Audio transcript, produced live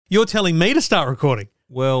You're telling me to start recording.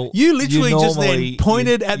 Well, You literally just then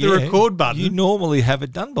pointed at the record button. You normally have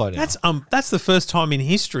it done by now. That's the first time in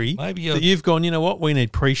history that you've gone, you know what, we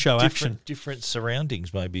need pre-show action. Different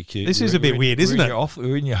surroundings, maybe. This is a bit weird, isn't it?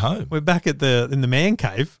 We're in your home. We're back in the man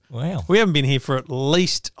cave. Wow. We haven't been here for at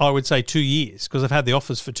least, I would say, 2 years because I've had the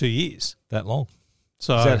office for 2 years. That long?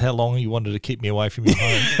 So is that how long you wanted to keep me away from your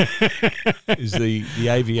home? Is the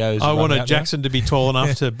AVOs? I wanted Jackson to be tall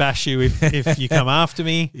enough to bash you if you come after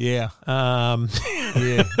me. Yeah.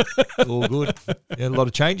 Yeah. All good. Yeah, a lot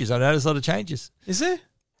of changes. I noticed a lot of changes. Is there?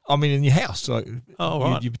 I mean, in your house, like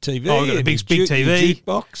right. your TV, I've got a big TV,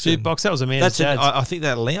 jukebox. That was a man's dad's. I think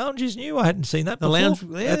that lounge is new. I hadn't seen that. The before. Lounge,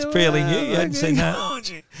 that's fairly new. You hadn't seen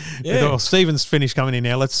that. Yeah. Well, Stephen's finished coming in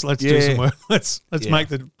now. Let's do some work. Let's make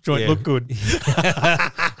the joint look good.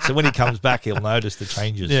 So when he comes back, he'll notice the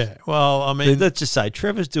changes. Yeah. Well, I mean, let's just say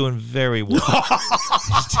Trevor's doing very well.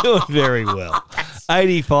 He's doing very well.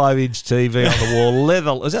 85-inch TV on the wall.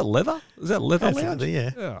 Leather. Is that leather? Is that leather lounge?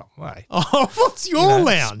 Yeah. Oh, mate. Oh, what's your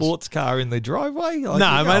lounge? Sports car in the driveway? No,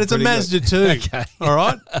 mate, it's a Mazda 2. Okay. All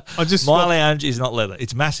right? My lounge is not leather.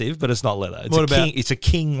 It's massive, but it's not leather. It's a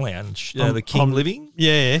king lounge. You know, the king living?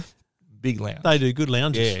 Yeah. Big lounge. They do good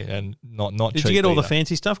lounges. Yeah, and not Did cheap you get all either. the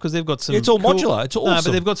fancy stuff? Because they've got some... It's all modular. It's awesome. No,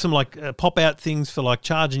 but they've got some like pop-out things for like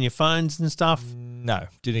charging your phones and stuff. No,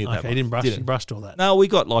 didn't get that one. You didn't brushed all that. No, we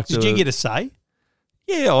got like Did you get a say?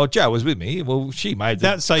 Yeah, Jo was with me. Well, she made the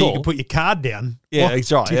That's so call. you can put your card down. Yeah,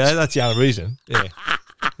 that's right. Yeah, that's the only reason. Yeah.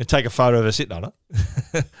 And take a photo of her sitting on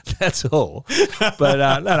it. That's all.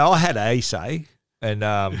 But no, I had a say. And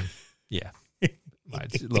yeah.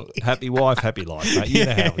 Mate, look, happy wife, happy life, mate. You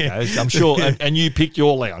know how it goes. I'm sure. And you picked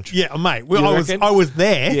your lounge. Yeah, mate. I was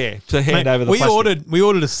there. Yeah, to hand over the plastic. We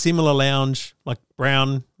ordered a similar lounge, like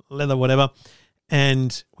brown leather, whatever.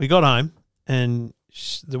 And we got home, and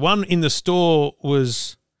the one in the store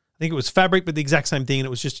was, I think it was fabric, but the exact same thing. And it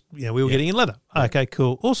was just, we were getting in leather. Okay,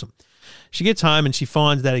 cool, awesome. She gets home and she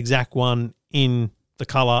finds that exact one in the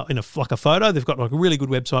colour, in a photo. They've got like a really good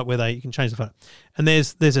website where you can change the photo. And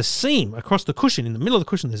there's a seam across the cushion. In the middle of the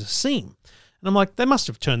cushion, there's a seam. And I'm like, they must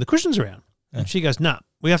have turned the cushions around. And she goes, nah,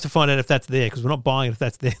 we have to find out if that's there because we're not buying it if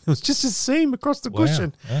that's there. It was just a seam across the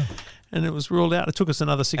cushion. Wow. And it was ruled out. It took us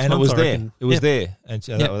another 6 months, months, it was I there. reckon. It was there. And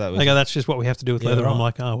so that was they go, that's just what we have to do with leather. Right. I'm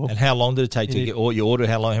like, oh, well. And how long did it take to get, or you ordered,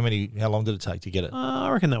 how long did it take to get it? I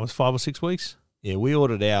reckon that was 5 or 6 weeks. Yeah, we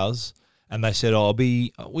ordered ours and they said,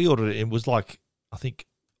 we ordered it. It was like, I think,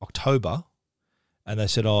 October. And they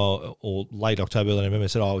said, or late October, early November. They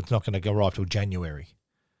said, it's not going to arrive till January.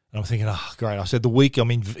 And I'm thinking, great. I said, the week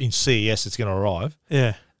I'm in CES, it's going to arrive.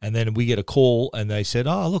 Yeah. And then we get a call and they said,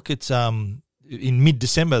 look, it's in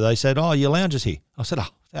mid-December. They said, your lounge is here. I said,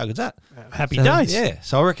 how good's that? Happy days. Yeah.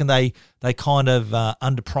 So I reckon they kind of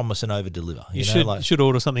under-promise and over-deliver. You should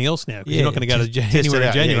order something else now because you're not going to go to anywhere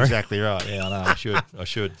in January. Yeah, exactly right. Yeah, I know. I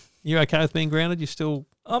should. You okay with being grounded?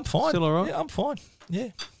 I'm fine. Still all right? Yeah, I'm fine. Yeah.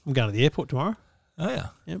 I'm going to the airport tomorrow. Oh, yeah.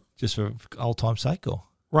 Yep. Just for old time's sake or?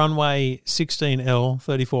 Runway 16L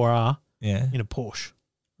 34R in a Porsche.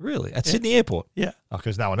 Really? At Sydney Airport? Yeah.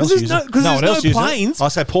 Because no one else uses it. Because there's no planes. I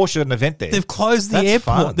say Porsche at an event there. They've closed the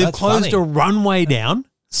airport. They've closed a runway down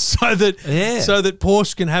so that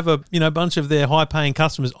Porsche can have a bunch of their high-paying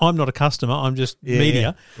customers. I'm not a customer. I'm just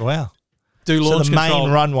media. Wow. Do launch the control.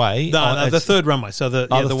 Main runway. No, the third runway. So the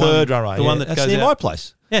third runway. The one that that's goes near out. my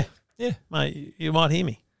place. Yeah. Yeah. Mate, you might hear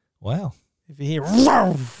me. Wow. If you hear,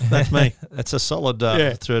 that's me. That's a solid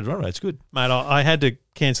third runway. It's good. Mate, I had to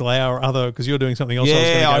cancel our other because you're doing something else. I was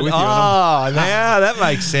going to go with you. Now that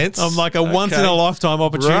makes sense. I'm like a once-in-a-lifetime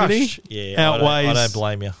opportunity. Rush. Yeah, outweighs. I don't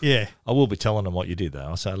blame you. Yeah. I will be telling them what you did, though.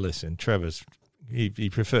 I'll say, listen, Trevor's, he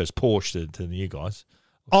prefers Porsche to you guys.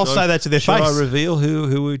 I'll say that to their face. Should I reveal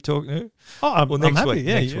who we're talking to? Oh, I'm next happy. week.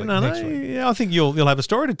 Yeah, next week. Yeah, I think you'll have a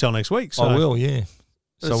story to tell next week. So. I will, yeah.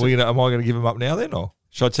 So am I going to give them up now then, or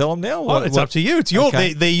should I tell them now? It's up to you. It's your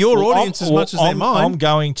they're your audience as much as they're mine. I'm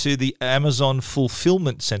going to the Amazon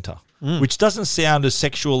Fulfillment Center, which doesn't sound as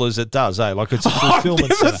sexual as it does, eh? Like it's a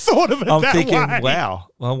fulfillment center. I've never thought of it I'm that thinking, way. wow,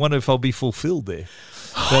 well, I wonder if I'll be fulfilled there.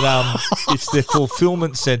 But it's the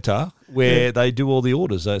fulfillment center where they do all the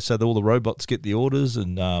orders. So all the robots get the orders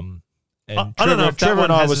and I don't know if Trevor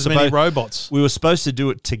and I has as many robots. We were supposed to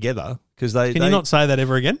do it together because they. Can you not say that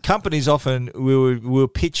ever again? Companies often we were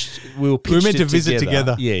pitched. We were meant to visit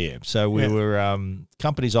together. Yeah. So we were.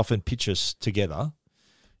 Companies often pitch us together,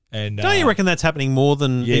 And Don't you reckon that's happening more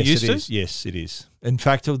than it used to? Yes, it is. In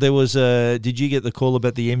fact, there was did you get the call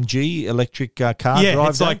about the MG electric car drive? Yeah,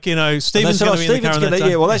 it's day? like, Stephen's going to be in the car on that day.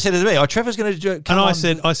 Yeah, well, they said it to me. Trevor's going to do. And I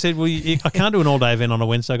said, well, I can't do an all-day event on a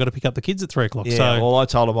Wednesday. I've got to pick up the kids at 3 o'clock. Yeah, so, well, I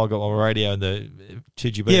told them I got my radio and the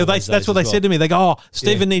 2GB. yeah, that's what they said to me. They go,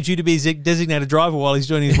 Stephen needs you to be his designated driver while he's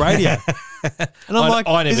doing his radio. And I'm like,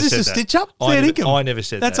 I never is this said a that. stitch-up? I never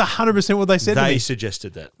said that's that. That's 100% what they said to me. They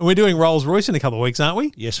suggested that. And we're doing Rolls-Royce in a couple of weeks, aren't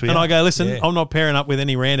we? Yes, we and are. I go, listen, Yeah. I'm not pairing up with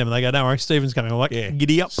any random. And they go, don't worry, Stephen's coming. I'm like,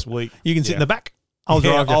 giddy up. Sweet. You can sit in the back. I'll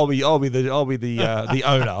drive you. I'll be the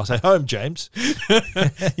owner. I'll say, home, James.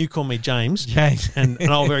 You call me James. James. and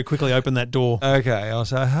I'll very quickly open that door. Okay, I'll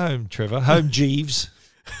say, home, Trevor. Home, Jeeves.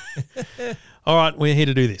 All right, we're here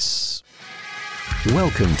to do this.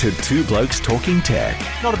 Welcome to Two Blokes Talking Tech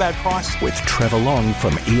Not a bad price. with Trevor Long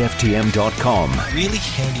from EFTM.com Really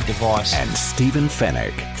handy device. and Stephen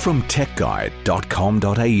Fennick from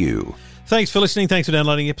TechGuide.com.au. Thanks for listening. Thanks for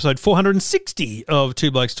downloading episode 460 of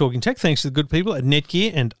Two Blokes Talking Tech. Thanks to the good people at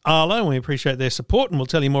Netgear and Arlo, and we appreciate their support, and we'll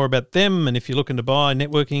tell you more about them. And if you're looking to buy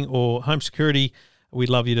networking or home security, we'd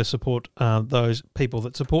love you to support those people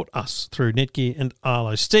that support us through Netgear and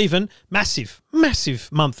Arlo. Stephen, massive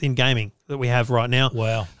month in gaming that we have right now.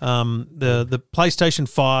 Wow. The PlayStation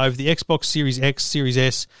 5, the Xbox Series X, Series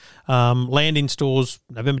S, land in stores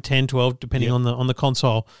November 10, 12, depending on the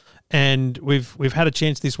console. And we've had a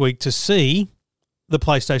chance this week to see the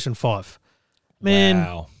PlayStation 5. Man,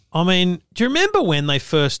 Wow. I mean, do you remember when they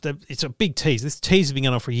first? It's a big tease. This tease has been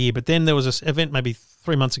going on for a year, but then there was this event maybe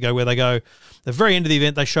 3 months ago where they go, the very end of the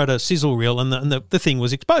event, they showed a sizzle reel, and the thing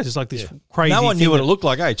was exposed. It's like this crazy. No one thing knew what that it looked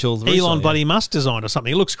like, till recently. Elon Buddy Musk designed or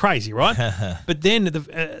something. It looks crazy, right? But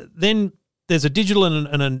then there's a digital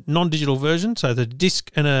and a non-digital version, so the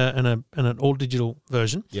disc and an all-digital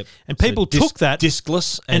version. Yep. And people took that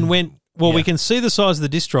discless and went, well, we yeah. can see the size of the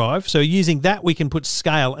disk drive, so using that we can put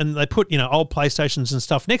scale, and they put old PlayStations and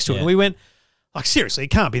stuff next to it, and we went, like, seriously, it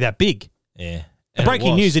can't be that big. Yeah. The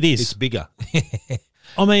breaking news, it is. It's bigger.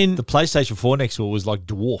 I mean, The PlayStation 4 next to it was like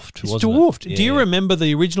dwarfed, it's wasn't dwarfed. it? Do you Yeah. remember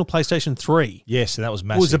the original PlayStation 3? Yes, and that was It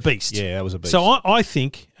massive. was a beast. Yeah, that was a beast. So I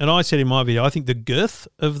think, and I said in my video, I think the girth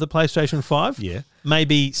of the PlayStation 5 may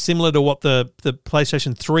be similar to what the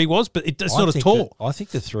PlayStation 3 was, but it's not as tall. I think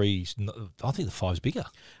the 5's bigger.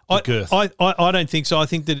 The girth. I don't think so. I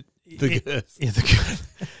think that The girth. Yeah, the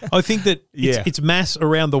girth. I think that its mass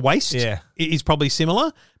around the waist is probably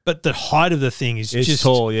similar, but the height of the thing is just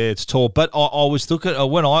tall. Yeah, it's tall. But I was looking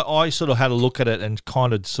when I sort of had a look at it and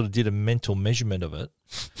kind of sort of did a mental measurement of it.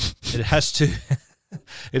 It has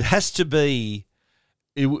to be.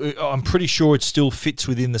 I'm pretty sure it still fits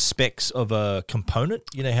within the specs of a component.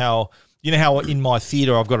 You know how in my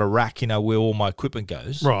theatre I've got a rack, where all my equipment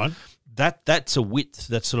goes. right. That's a width.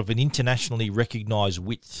 That's sort of an internationally recognised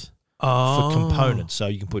width for components. So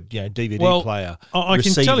you can put DVD player. I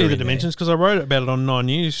can tell you the receiver in dimensions because I wrote about it on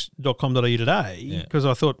 9news.com.au today because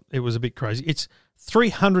I thought it was a bit crazy. It's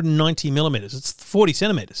 390 millimetres. It's 40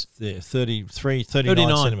 centimetres. Yeah,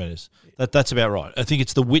 39 centimetres. That's about right. I think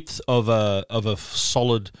it's the width of a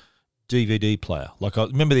solid DVD player. Like I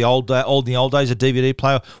remember the old days, a DVD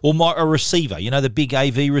player or a receiver. The big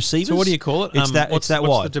AV receivers. So what do you call it? It's that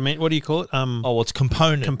wide. What do you call it? It's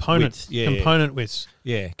component width. Yeah, component width.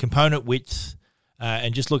 Yeah, component width.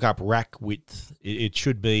 And just look up rack width. It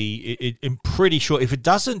should be. I'm pretty sure if it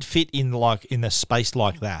doesn't fit in a space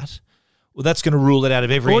like that, well, that's going to rule it out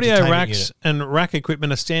of every audio entertainment racks unit. and rack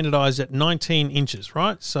equipment are standardised at 19 inches,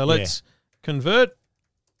 right? So let's convert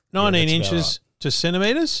 19 inches to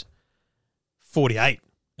centimetres. 48. Oh,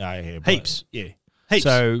 yeah, Heaps. Yeah. Heaps.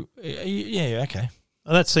 So, okay.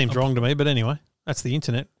 Well, that seems wrong to me, but anyway, that's the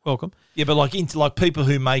internet. Welcome. Yeah, but like people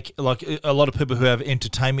who make, like a lot of people who have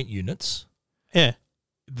entertainment units, Yeah.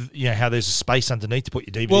 how there's a space underneath to put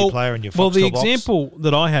your DVD player and your Foxtel Well, the box. example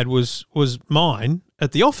that I had was mine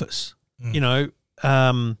at the office. Did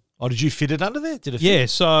you fit it under there? Did it fit? Yeah,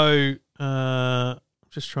 so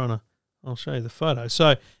just trying to, I'll show you the photo.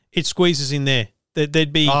 So it squeezes in there.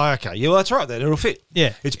 There'd be... Oh, okay. Yeah, well, that's right. Then it'll fit.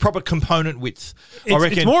 Yeah. It's proper component width. I It's,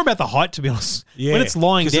 reckon. it's more about the height, to be honest. Yeah. When it's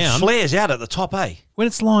lying 'Cause down... it flares out at the top, eh? When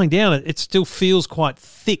it's lying down, it still feels quite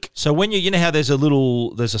thick. So when you know how there's a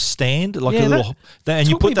stand, like Yeah, a little, and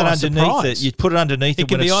you took me put that by underneath surprise. it. You put it underneath it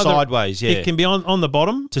can when be it's either- sideways. Yeah, It can be on the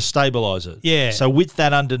bottom. to stabilise it. Yeah. So with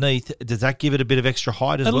that underneath, does that give it a bit of extra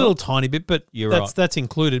height as A well? little tiny bit, but You're right. that's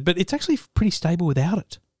included. But it's actually pretty stable without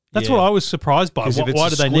it. That's Yeah. what I was surprised by. 'Cause if it's Why a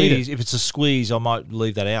did they need it? If it's a squeeze, I might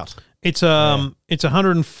leave that out. It's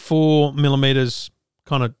 104 millimeters,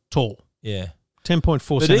 kind of tall. Yeah.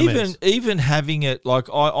 10.4 But centimeters. even having it, like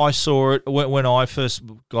I saw it when I first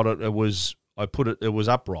got it, I put it. It was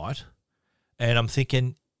upright, and I'm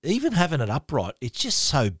thinking, even having it upright, it's just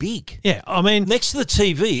so big. Yeah, I mean, Next to the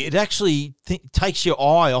TV, it actually takes your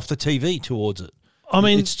eye off the TV towards it. I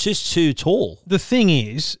mean, it's just too tall. the thing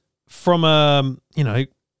is, from a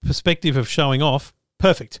perspective of showing off,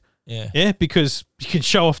 perfect. Yeah. Yeah, because you can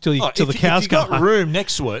show off till the cows If you come got home. room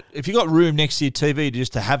next to it, if you got room next to your TV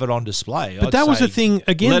just to have it on display, But I'd that was say the thing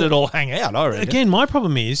again. Let it all hang out. I reckon. Again, my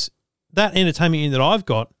problem is that entertainment unit that I've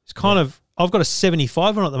got is kind of. I've got a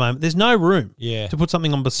 75 on at the moment. There's no room Yeah. to put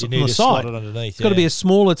something on, You on need the to slot side. it underneath. It's got to be a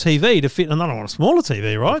smaller TV to fit. And I don't want a smaller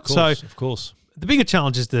TV, right? Of course. The bigger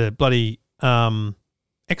challenge is the bloody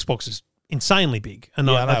Xbox is insanely big. And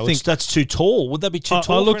Yeah, I think that's too tall. Would that be too tall?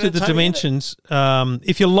 I for looked an at the entertainment dimensions.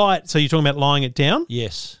 If you lie it, so you're talking about lying it down. unit?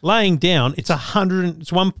 Yes. Laying down, it's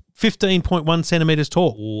 15.1 centimeters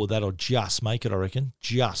tall. Oh, that'll just make it. I reckon.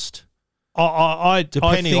 Just I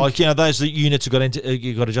depending, think, those units have got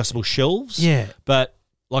you got adjustable shelves. yeah, But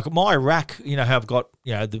like my rack, how I've got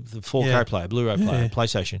the 4K Yeah. player, Blu-ray player, Yeah.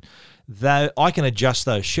 PlayStation. I can adjust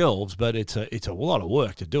those shelves, but it's a lot of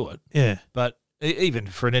work to do it. yeah. But even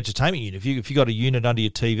for an entertainment unit, if you got a unit under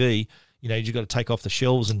your TV, you've got to take off the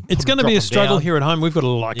shelves and It's going to be a struggle here at home. We've got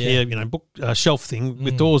a Yeah. book shelf thing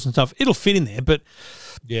with doors and stuff. It'll fit in there, but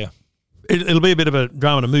Yeah, it'll be a bit of a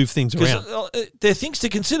drama to move things around. because there are things to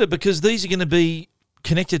consider because these are going to be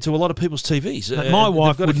connected to a lot of people's TVs. My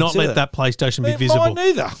wife would not let that PlayStation be visible. Mine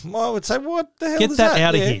neither. I would say, what the hell Get is that that?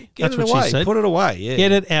 out of Yeah, here. Get That's it what she away. said. Put it away. Yeah.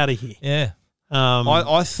 Get it out of here. Yeah. Um,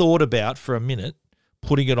 I thought about for a minute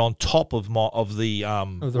putting it on top of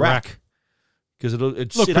the rack because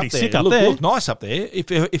it'd Look sit up pretty there. sick up Look there. nice up there.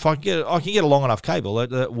 If I can get a long enough cable,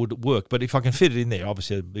 that would work. But if I can fit it in there,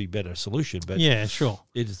 obviously it'd be a better solution. But yeah, sure.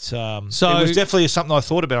 it's So- it was definitely something I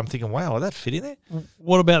thought about. I'm thinking, wow, would that fit in there?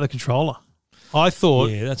 What about the controller? I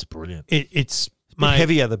thought Yeah, that's brilliant. it's Bit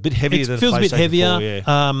heavier, It than feels a bit PlayStation heavier. 4, yeah.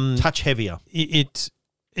 Touch. Touch heavier.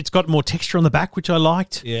 It's got more texture on the back, which I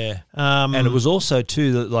liked. Yeah. And And it was also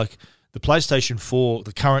too that like the PlayStation 4,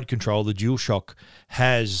 the current control, the DualShock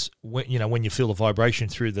has when you feel the vibration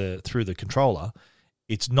through the controller,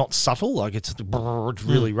 it's not subtle, like it's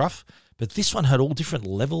really rough. But this one had all different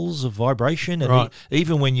levels of vibration, and Right.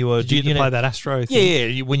 even when you were Did you get to play that Astro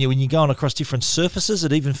thing? yeah, when you're going across different surfaces,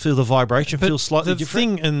 it even feel the vibration But feels slightly the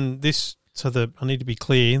different. thing, and this, I need to be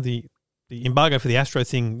clear, the embargo for the Astro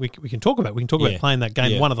thing, we can talk about. We can talk Yeah. about playing that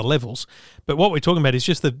game, Yeah. one of the levels. But what we're talking about is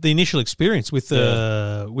just the initial experience with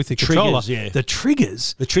the controller. Triggers, yeah. The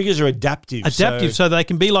triggers. The triggers are adaptive. So they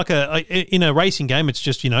can be like in a racing game. It's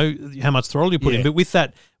just how much throttle you put in. Yeah.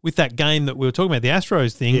 But with that game that we were talking about, the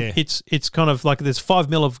Astros thing, Yeah. it's kind of like there's 5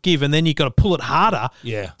 mil of give, and then you've got to pull it harder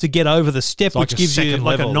Yeah. to get over the step, like which a gives you second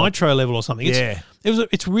like a level. nitro level or something. Yeah.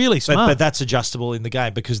 It's really smart. But that's adjustable in the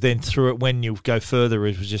game because then through it, when you go further,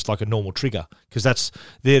 it was just like a normal trigger because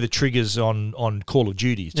they're the triggers on Call of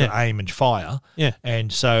Duty to Yeah. aim and fire. Yeah.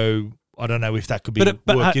 And so I don't know if that could be But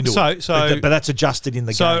worked into so- it. so- But that's adjusted in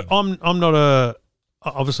the So game. I'm not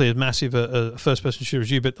obviously as massive a first person shooter as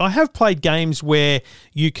you, but I have played games where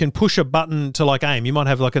you can push a button to like aim. You might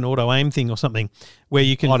have like an auto aim thing or something where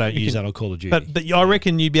you can. I don't use that on Call of Duty. But I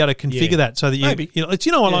reckon you'd be able to configure Yeah. that so that Maybe. it's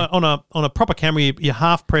on a proper camera you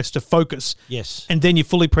half press to focus. Yes. And then you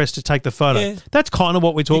fully press to take the photo. Yeah. That's kind of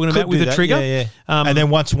what we're talking You about could with do the that, trigger. Yeah. And then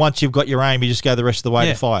once you've got your aim, you just go the rest of the way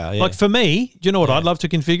to fire. Yeah. Like for me, do you know what Yeah. I'd love to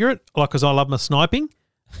configure it? Like, because I love my sniping.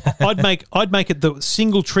 I'd make it the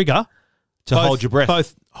single trigger to hold your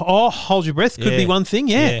breath. Hold your breath could be one thing.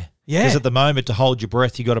 Yeah. Because at the moment, to hold your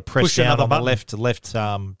breath, you got to press Push down another on button. the left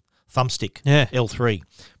thumbstick. Yeah. L3.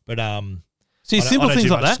 But See, I don't- simple I don't things do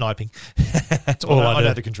like much that. sniping. That's all I know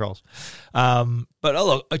do. the controls. But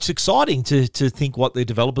look, it's exciting to think what the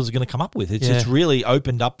developers are going to come up with. It's really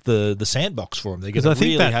opened up the sandbox for them. They're going Because to I think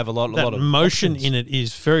really that, have a lot that of motion options. in it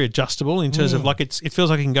is very adjustable in terms of like it feels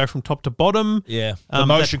like it can go from top to bottom. Yeah, the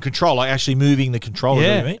motion control, like actually moving the controller.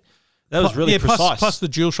 Yeah. You mean? That was really precise. Plus the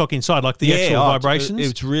DualShock inside, like the actual vibrations.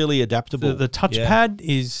 It's really adaptable. The touchpad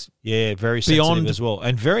is very sensitive beyond- as well,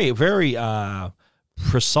 and very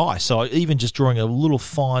precise. So even just drawing a little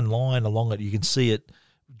fine line along it, you can see it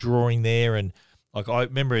drawing there. And like I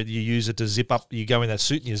remember, you use it to zip up. You go in that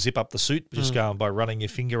suit and you zip up the suit, just going by running your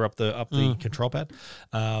finger up the control pad.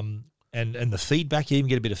 And the feedback, you even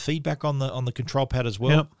get a bit of feedback on the control pad as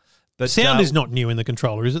well. Yep. But sound is not new in the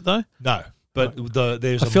controller, is it though? no. But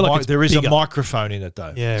there's I feel like it's there is bigger. a microphone in it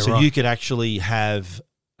though. Yeah, so right. you could actually have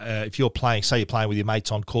if you're playing with your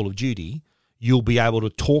mates on Call of Duty, you'll be able to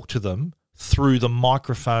talk to them through the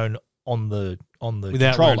microphone on the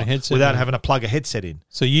Without controller wearing a headset without in. having to plug a headset in.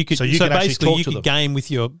 So you could So you can actually basically talk you to could them. game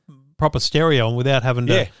with your proper stereo on without having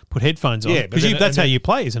to Yeah. put headphones on. Yeah, but Because then- that's and how then- you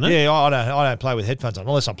play, isn't it? Yeah, I don't play with headphones on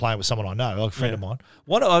unless I'm playing with someone I know, like a friend of mine.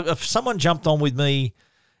 If someone jumped on with me,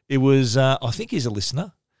 it was I think he's a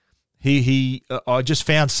listener. I just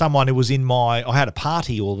found someone who was in my. I had a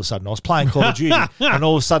party all of a sudden. I was playing Call of Duty, and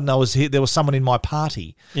all of a sudden I was here. There was someone in my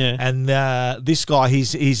party, Yeah. and this guy,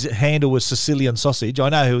 his handle was Sicilian Sausage. I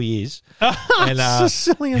know who he is, and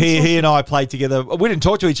Sicilian he Sausage. and I played together. We didn't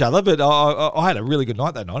talk to each other, but I had a really good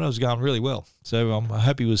night that night. It was going really well. So I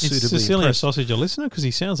hope he was Is suitably Sicilian impressed. Sausage a listener? Because he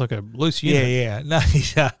sounds like a loose Yeah, unit. yeah. No,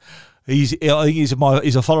 he's I think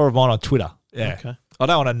he's a follower of mine on Twitter. Yeah. Okay. I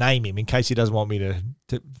don't want to name him in case he doesn't want me to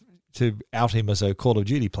out him as a Call of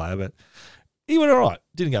Duty player, but he went all right.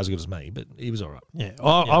 Didn't go as good as me, but he was all right. Yeah.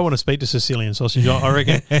 I want to speak to Sicilian Sausage. I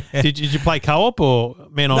reckon. did you play co-op or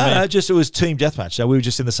man on man? No, just it was team deathmatch, so we were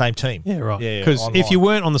just in the same team. Yeah, right. Yeah, Because online. if you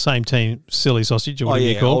weren't on the same team, Silly Sausage, or Oh whatever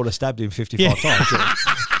you yeah, I call would have stabbed him 55 times.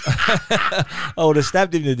 I would have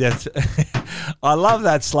stabbed him to death. I love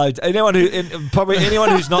that slow. Anyone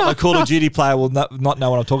who's not a Call of Duty player will not know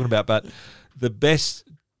what I'm talking about. But the best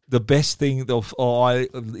thing that I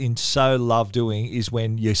so love doing is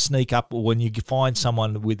when you sneak up or when you find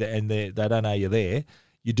someone and they don't know you're there.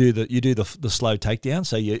 You do the slow takedown.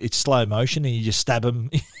 So it's slow motion and you just stab them.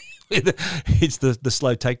 It's the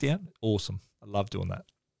slow takedown. Awesome. I love doing that.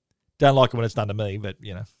 Don't like it when it's done to me, but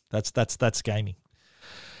that's gaming.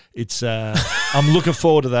 It's I'm looking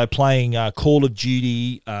forward to playing Call of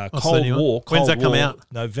Duty Cold new one? War. When's that Cold come War, out?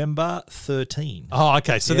 November 13. Oh,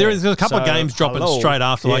 okay. So Yeah. there's a couple of So, games dropping hello. straight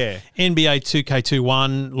after, like Yeah. NBA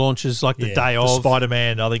 2K21 launches like the day of.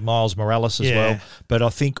 Spider-Man, I think Miles Morales as Yeah. well. But I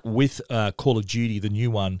think with Call of Duty, the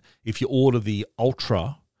new one, if you order the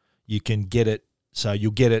Ultra, you can get it. So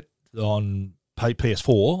you'll get it on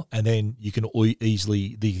PS4, and then you can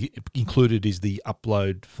easily included is the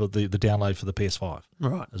upload for the download for the PS5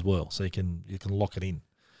 Right. as well. So you can lock it in.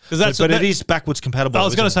 Because But it is backwards compatible. I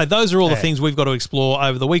was going to say those are all the Yeah. things we've got to explore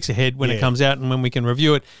over the weeks ahead when it Yeah. comes out and when we can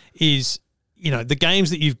review it. Is the games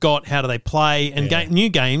that you've got, how do they play, and Yeah. new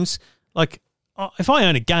games. Like if I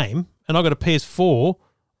own a game and I've got a PS4,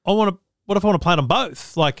 what if I want to play it on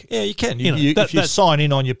both? Like, Yeah, you can. You know, If you sign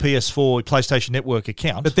in on your PS4 PlayStation Network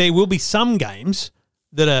account. but there will be some games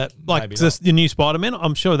that are like Maybe not. the new Spider-Man.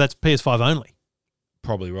 I'm sure that's PS5 only.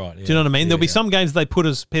 Probably right. Do you know what I mean? There'll be some games they put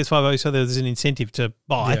as PS5 only, so there's an incentive to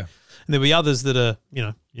buy, Yeah. and there'll be others that are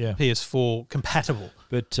Yeah. PS4 compatible.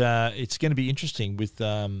 But it's going to be interesting with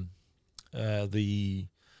the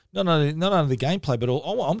not only the gameplay, but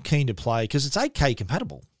I'm keen to play because it's 8K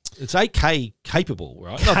compatible. It's 8K capable,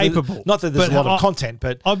 right? Capable. Not that there's But a lot of content,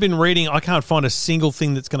 but I've been reading. I can't find a single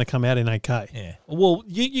thing that's going to come out in 8K. yeah. Well,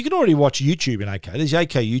 you can already watch YouTube in 8K. There's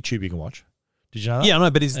 8K YouTube you can watch. Did you know that? Yeah, I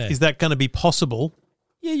know, but is Yeah. that going to be possible?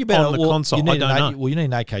 Yeah, you better on the console? You need I don't know. Well, you need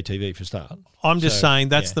an 8K TV for a start. I'm just So, saying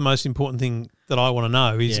that's yeah. the most important thing that I want to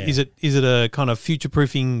know. Is Yeah. is it a kind of future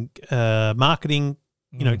proofing marketing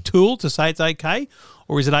tool to say it's 8K,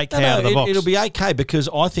 or is it 8K out of the box? It'll be 8K because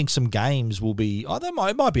I think some games will be.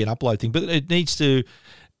 It might be an upload thing, but it needs to.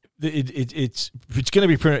 It's going to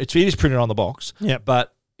be printed. It is printed on the box. Yeah.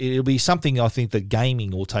 but it'll be something I think that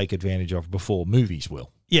gaming will take advantage of before movies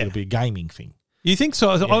will. Yeah. It'll be a gaming thing. You think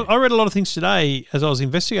so? Yeah. I read a lot of things today as I was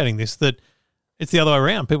investigating this that it's the other way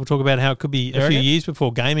around. People talk about how it could be a few reckon? years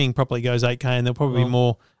before gaming properly goes 8K, and there'll probably be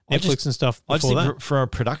more I Netflix just- and stuff I just before think that. from a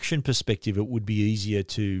production perspective, it would be easier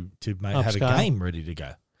to have a Upscale. game ready to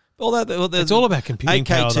go. Although It's all about computing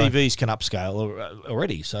 8K power, though. TVs can upscale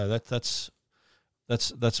already, so that's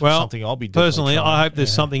Well, something I'll be definitely personally, trying. I hope there's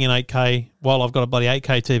Yeah. something in 8K while I've got a bloody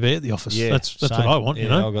 8K TV at the office. Yeah, that's same. what I want.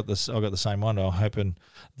 Yeah, I've got the same one. I'm hoping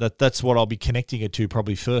that's what I'll be connecting it to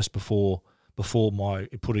probably first before my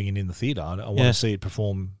putting it in the theatre. I want Yeah. to see it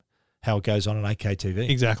perform how it goes on an 8K TV.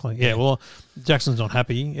 Exactly. Yeah. Well, Jackson's not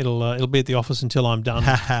happy. It'll be at the office until I'm done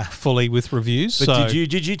fully with reviews. But so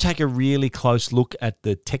did you take a really close look at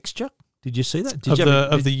the texture? Did you see that? Did of you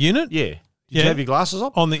have the unit yeah? Did Yeah. you have your glasses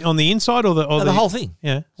on? on the inside or The whole thing.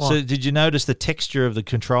 Yeah. So did you notice the texture of the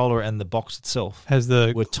controller and the box itself has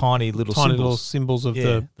the were tiny little tiny symbols? little symbols of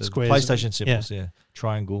Yeah, the squares. PlayStation symbols. Yeah,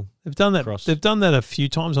 triangle. They've done that. Cross. They've done that a few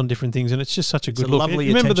times on different things, and it's just such a good a look. lovely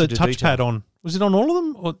Remember the attention to touchpad detail. on? Was it on all of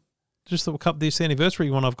them, or just this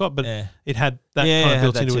anniversary one I've got? But Yeah. it had that yeah, kind of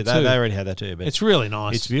built that into too. it They too. already had that too. But It's really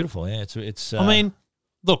nice. it's beautiful. Yeah, it's. I mean,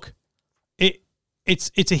 look,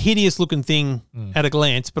 it's a hideous looking thing at a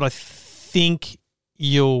glance, but I think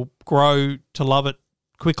you'll grow to love it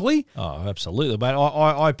quickly. oh, absolutely, mate.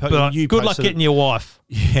 I But you good luck posted getting your wife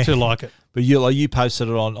Yeah. to like it. But you posted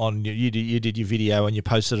it on you did your video and you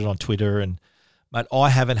posted it on Twitter and mate, I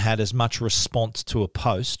haven't had as much response to a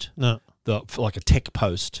post No, like a tech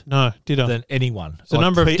post No, did I? than anyone. The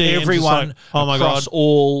number of DMs is everyone like, oh my across God.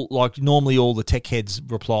 all, like normally all the tech heads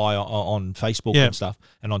reply on Facebook Yeah. and stuff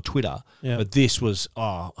and on Twitter. Yeah. But this was,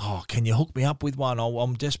 can you hook me up with one?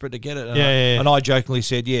 I'm desperate to get it. And Yeah. And I jokingly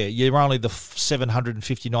said, you're only the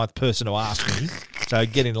 759th person to ask me, so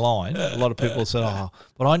get in line. A lot of people said,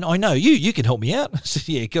 but I know you can help me out. I said,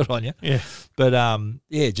 yeah, good on you. Yeah. But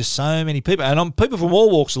just so many people, and people from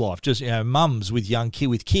all walks of life, just mums with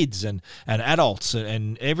with kids and adults,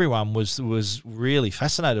 and everyone was really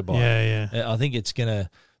fascinated by it. Yeah. I think it's gonna.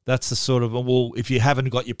 That's the sort of, if you haven't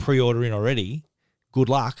got your pre-order in already, good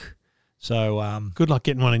luck. So Good luck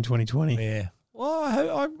getting one in 2020. yeah.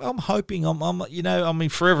 Well, I'm hoping. I'm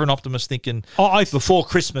forever an optimist, thinking I before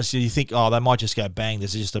Christmas you think, they might just go bang.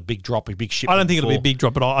 There's just a big drop, a big shipment. I don't think it'll be a big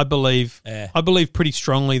drop, but I believe Yeah. I believe pretty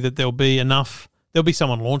strongly that there'll be enough. There'll be some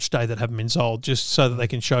on launch day that haven't been sold, just so that they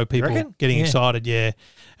can show people reckon? getting Yeah. excited. Yeah,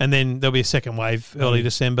 and then there'll be a second wave early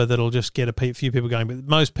December that'll just get a few people going. But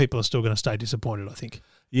most people are still going to stay disappointed, I think.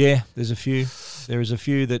 Yeah, there's a few. There is a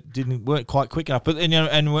few that weren't quite quick enough. But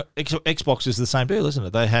Xbox is the same deal, isn't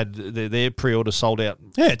it? They had their pre-order sold out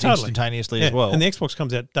instantaneously as well. And the Xbox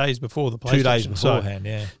comes out days before the PlayStation. 2 days beforehand.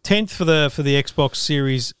 Yeah. 10th for the Xbox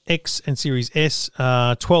Series X and Series S,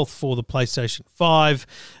 12th for the PlayStation 5,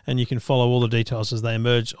 and you can follow all the details as they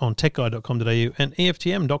emerge on techguide.com.au and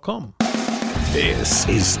EFTM.com. This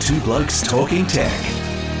is Two Blokes Talking Tech.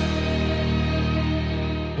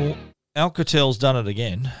 Well, Alcatel's done it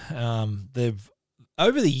again. They've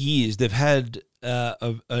over the years they've had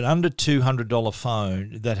an under $200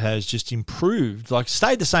 phone that has just improved, like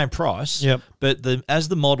stayed the same price. Yep. But as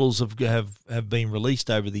the models have been released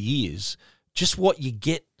over the years, just what you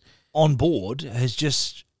get on board has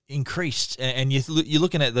just increased. And you're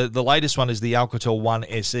looking at the latest one is the Alcatel One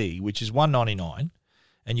SE, which is $199,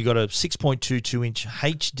 and you got a 6.22-inch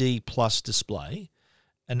HD plus display,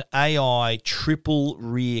 an AI triple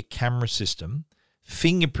rear camera system,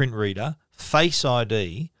 fingerprint reader, Face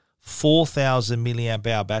ID, 4,000 milliamp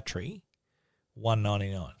hour battery,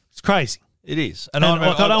 $199. It's crazy. It is. And And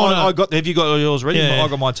I got. Have you got yours ready? Yeah. I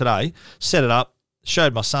got mine today. Set it up.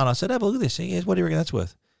 Showed my son. I said, "Have a look at this." He goes, "What do you reckon that's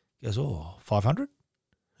worth?" He goes, "Oh, 500."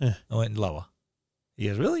 Yeah. I went lower. He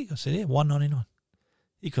goes, "Really?" I said, "Yeah, $199."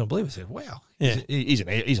 He couldn't believe it. I said, "Wow." Yeah. He's an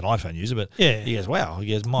iPhone user, but Yeah. he goes, "Wow." He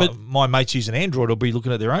goes, But- "My mates using Android will be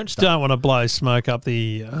looking at their own stuff." Don't want to blow smoke up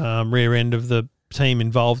the rear end of the team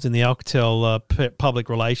involved in the Alcatel public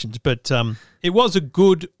relations, but it was a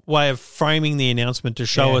good way of framing the announcement to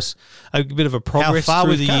show us a bit of a progress How far through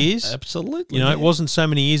we've the come. years. Absolutely. You know, yeah. it wasn't so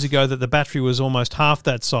many years ago that the battery was almost half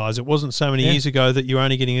that size. It wasn't so many years ago that you're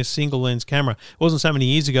only getting a single lens camera. It wasn't so many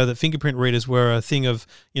years ago that fingerprint readers were a thing of,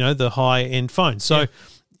 the high end phones. So,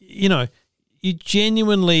 you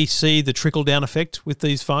genuinely see the trickle down effect with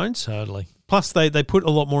these phones. Totally. Plus, they put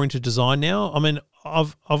a lot more into design now. I mean,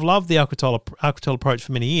 I've loved the Alcatel approach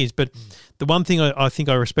for many years, but the one thing I think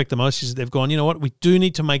I respect the most is that they've gone, you know what, we do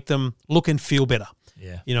need to make them look and feel better.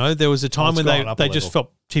 Yeah. There was a time it's when gone up they a just level.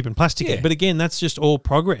 felt cheap and plasticky. Yeah. But again, that's just all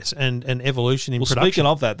progress and evolution in production. Speaking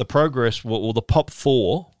of that, the progress, the Pop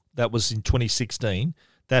 4, that was in 2016,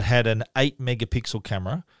 that had an 8 megapixel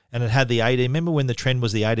camera, and it had the 18. Remember when the trend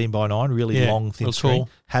was the 18:9, really long, thin real screen? tall.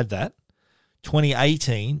 Had that.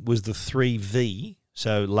 2018 was the 3V,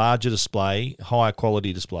 so larger display, higher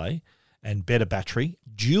quality display, and better battery,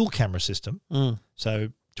 dual camera system. So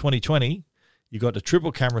 2020, you got the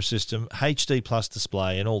triple camera system, HD plus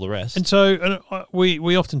display, and all the rest. And so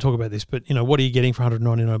we often talk about this, but what are you getting for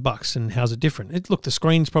 $199 and how's it different? Look, the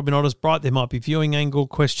screen's probably not as bright. There might be viewing angle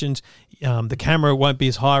questions. The camera won't be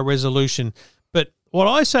as high resolution. But what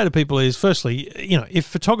I say to people is, firstly, if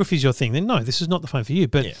photography is your thing, then no, this is not the phone for you.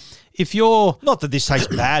 But if you're not that this takes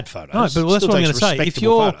bad photos. no, but that's Still what I'm going takes to say. If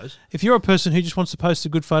respectable photos. you're a person who just wants to post a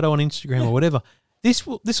good photo on Instagram or whatever, this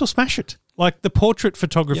will smash it. Like the portrait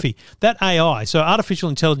photography, that AI, so artificial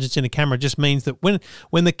intelligence in a camera just means that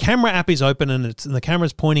when the camera app is open and the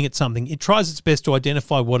camera's pointing at something, it tries its best to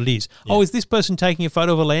identify what it is. Yeah. Oh, is this person taking a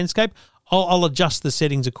photo of a landscape? I'll adjust the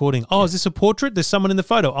settings accordingly. Oh, is this a portrait? There's someone in the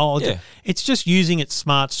photo. It's just using its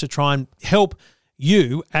smarts to try and help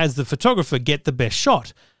you as the photographer get the best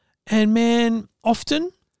shot. And man,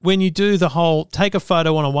 often when you do the whole take a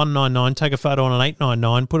photo on a 199, take a photo on an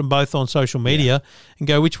 899, put them both on social media and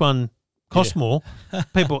go, which one costs more?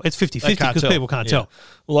 People, it's 50-50 because people can't tell.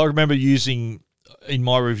 Well, I remember using, in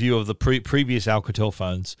my review of the previous Alcatel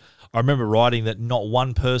phones, I remember writing that not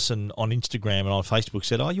one person on Instagram and on Facebook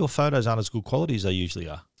said, your photos aren't as good quality as they usually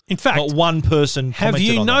are. In fact, not one person have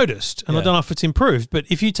commented you on noticed, that. and I don't know if it's improved, but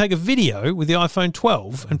if you take a video with the iPhone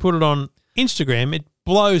 12 and put it on Instagram, it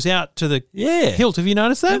blows out to the hilt. Have you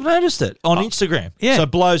noticed that? I've noticed it on Instagram. yeah. So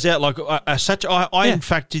it blows out like I in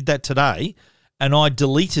fact did that today, and I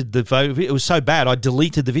deleted the photo. It was so bad, I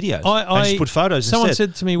deleted the videos. I just put photos Someone instead.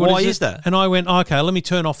 said to me, why is that? And I went, okay, let me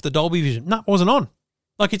turn off the Dolby Vision. No, it wasn't on.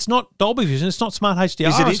 Like, it's not Dolby Vision. It's not Smart HDR.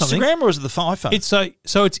 Is it or something. Instagram or is it the iPhone? It's so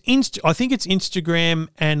it's I think it's Instagram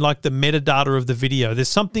and like the metadata of the video. There's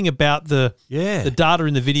something about the data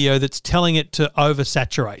in the video that's telling it to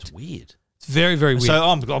oversaturate. It's weird. It's very, very weird. So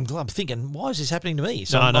I'm thinking, why is this happening to me?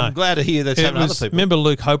 So No, I'm glad to hear that's happening to other people. Remember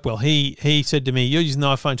Luke Hopewell? He said to me, "You're using the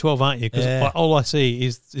iPhone 12, aren't you? Because all I see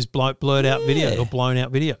is blurred out videos or blown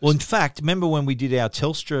out videos." Well, in fact, remember when we did our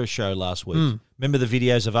Telstra show last week? Remember the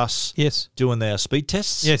videos of us doing their speed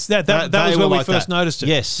tests? Yes, that was where we first noticed it.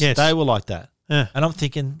 Yes, they were like that. Yeah. And I'm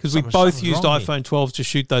thinking because we both used iPhone 12s to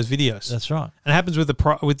shoot those videos. That's right. And it happens with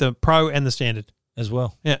the Pro and the Standard as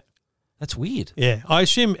well. Yeah. That's weird. Yeah, I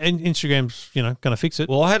assume Instagram's going to fix it.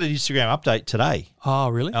 Well, I had an Instagram update today. Oh,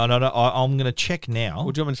 really? Oh, no, I'm going to check now.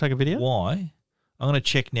 Would you want me to take a video? Why? I'm going to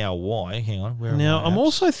check now why. Hang on. Where now, I'm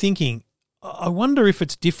also thinking, I wonder if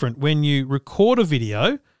it's different when you record a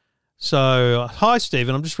video. So, hi,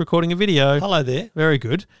 Stephen, I'm just recording a video. Hello there. Very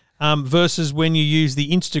good. Versus when you use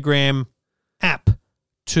the Instagram app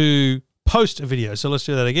to post a video. So, let's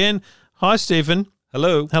do that again. Hi, Stephen.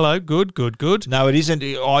 Hello. Good. No, it isn't.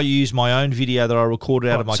 I use my own video that I recorded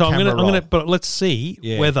out of my camera roll. But let's see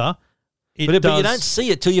whether it does. But you don't see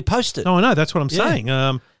it till you post it. Oh, I know. That's what I'm saying.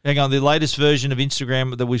 Hang on. The latest version of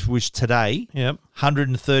Instagram that was today. Yep.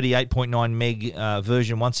 138.9 meg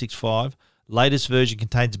version 165. Latest version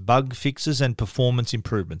contains bug fixes and performance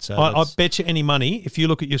improvements. So I bet you any money, if you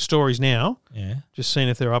look at your stories now, just seeing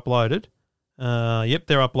if they're uploaded. Yep,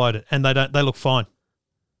 they're uploaded, and they look fine.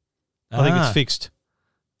 I think it's fixed.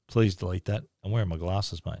 Please delete that. I'm wearing my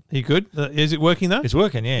glasses, mate. Are you good? Is it working though? It's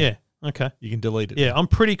working, yeah. Yeah. Okay. You can delete it. Yeah, I'm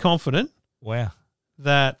pretty confident. Wow.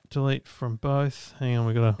 That delete from both. Hang on,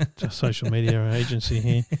 we've got a social media agency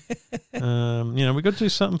here. We've got to do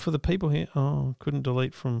something for the people here. Oh, couldn't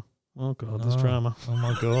delete from. Oh God, there's drama. Oh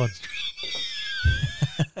my God.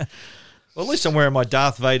 Well, at least I'm wearing my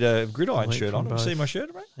Darth Vader gridiron shirt on. Have you seen my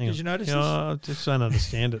shirt, mate? Did you notice this? I just don't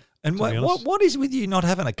understand it. And what is with you not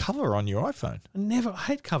having a cover on your iPhone? I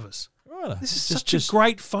hate covers. Right. This is such a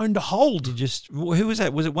great phone to hold. Who was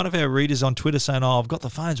that? Was it one of our readers on Twitter saying, "Oh, I've got the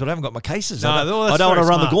phones, but I haven't got my cases. No, I don't want to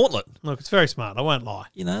run the gauntlet." Look, it's very smart. I won't lie.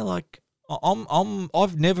 I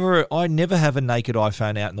never have a naked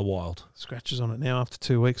iPhone out in the wild. Scratches on it now after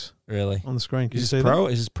 2 weeks. Really? On the screen. Can you see Pro?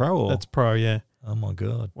 that? Is this Pro? Or? That's Pro, yeah. Oh my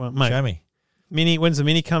God. Well, mate, show me. Mini. When's the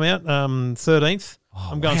Mini come out? 13th. Oh,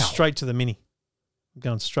 I'm going straight to the Mini.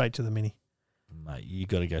 Mate, you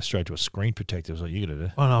got to go straight to a screen protector. Is what you got to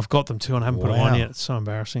do. Oh no, I've got them too, and I haven't put them on yet. It's so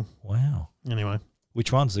embarrassing. Wow. Anyway,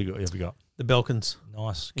 which ones have you got? The Belkins.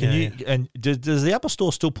 Nice. And does the Apple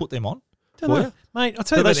Store still put them on? Don't know, mate. I'll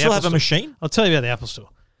tell you about the Apple Store. Do they still have a machine? I'll tell you about the Apple Store.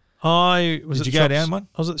 Did you go down one?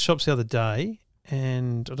 I was at the shops the other day,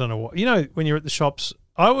 and I don't know what. You know, when you're at the shops,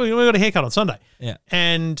 we got a haircut on Sunday. Yeah.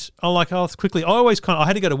 And I'm like, quickly. I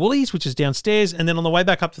had to go to Woolies, which is downstairs, and then on the way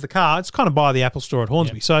back up to the car, it's kind of by the Apple Store at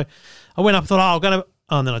Hornsby. Yep. So I went up, thought, I'm going to,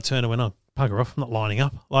 and then I turned and went, bugger off, I'm not lining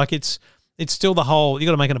up. Like it's still the whole, you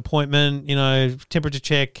got to make an appointment, temperature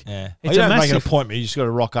check. Yeah. You don't make an appointment, you just got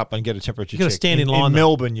to rock up and get a temperature check. You got to stand in line. In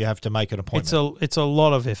Melbourne, you have to make an appointment. It's a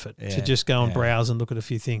lot of effort to just go and browse and look at a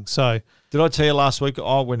few things. So, did I tell you last week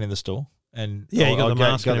I went in the store and you got the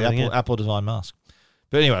mask, got the Apple design mask.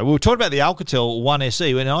 But anyway, we were talking about the Alcatel One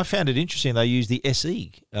SE, and I found it interesting. They use the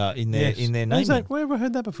SE in their naming. Where have I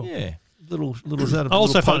heard that before? Yeah, little. Is that I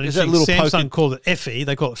also found it little Samsung called it FE.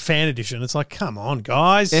 They call it Fan Edition. It's like, come on,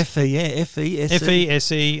 guys. FE, yeah, FE, SE. FE,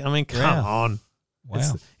 SE. I mean, come on.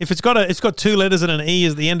 Wow. If it's got 2 letters and an E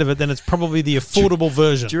at the end of it, then it's probably the affordable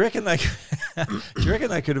version. Do you reckon they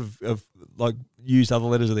could have like used other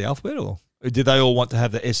letters of the alphabet, or did they all want to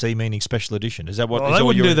have the SE meaning special edition? Is that what? Well, they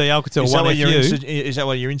wouldn't do the Alcatel One FU. Is that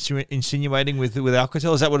what you're insinuating with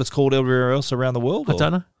Alcatel? Is that what it's called everywhere else around the world? I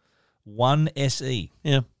don't know. One SE.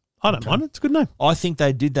 Yeah, I don't mind it. It's a good name. I think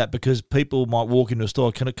they did that because people might walk into a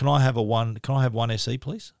store. Can I have one? Can I have one SE,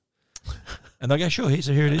 please? And they go, sure.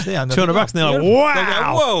 Here it is. There, $200, and they're like, wow. They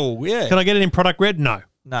go, whoa, yeah. Can I get it in product red? No.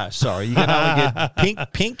 No, sorry. You can only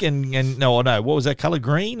get pink, and no. What was that color?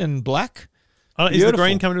 Green and black. Is the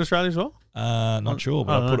green coming to Australia as well? Not sure,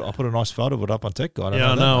 but I put a nice photo of it up on Tech Guide.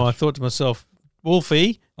 I know. I thought to myself,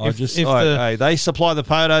 Wolfie. Hey, they supply the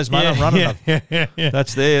photos, mate. I'm running them. Yeah.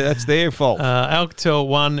 That's their fault. Alcatel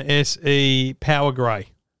One SE Power Grey.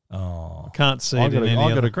 Oh, I can't see. I got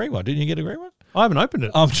a green one. Didn't you get a green one? I haven't opened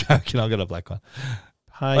it. I'm joking. I got a black one.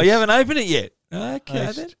 Oh, you haven't opened it yet?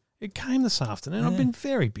 Okay, then. It came this afternoon. I've been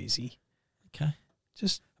very busy. Okay.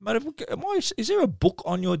 Just Mate, is there a book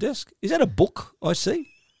on your desk? Is that a book I see?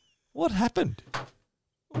 What happened?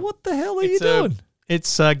 What the hell are you doing?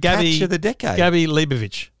 It's Gabby. Catch of the Decade. Gabby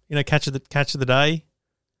Leibovich. You know, Catch of the Day.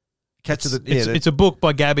 Catch of the It's a book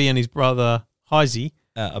by Gabby and his brother Heisey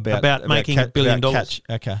about making $1 billion.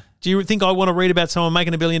 Okay. Do you think I want to read about someone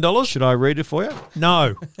making $1 billion? Should I read it for you?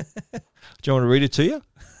 No. Do you want to read it to you?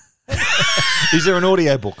 Is there an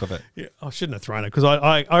audio book of it? Yeah, I shouldn't have thrown it because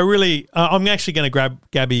I really I'm actually going to grab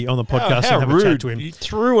Gabby on the podcast How and have rude. a chat to him. You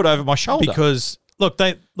threw it over my shoulder. Because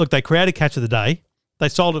they created Catch of the Day. They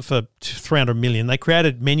sold it for $300 million. They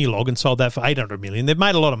created Menulog and sold that for $800 million. They've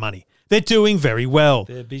made a lot of money. They're doing very well.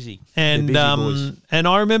 They're busy. And They're busy boys. And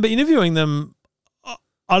I remember interviewing them.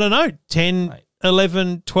 I don't know, 10,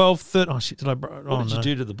 11, 12, 13. Oh shit! Did I? What did you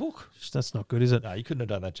do to the book? That's not good, is it? No, you couldn't have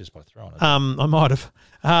done that just by throwing it. I might have.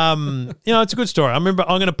 It's a good story. I remember.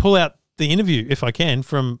 I'm going to pull out the interview if I can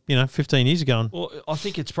from 15 years ago. Well, I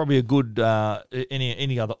think it's probably a good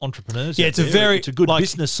any other entrepreneurs. Yeah, out there. It's a good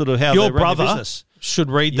business sort of how your they run brother their business. Should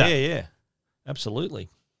read that. Yeah, absolutely.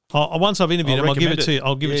 Once I've interviewed him, I'll give it to you.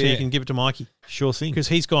 I'll give it to you. Yeah. You can give it to Mikey Sure thing. because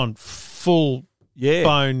he's gone full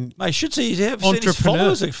bone. Mate, should see his Entrepreneur.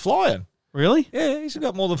 followers are flying. Really? Yeah, he's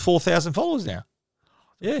got more than 4,000 followers now.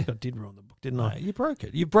 Yeah. I did ruin the book, didn't I? Mate, you broke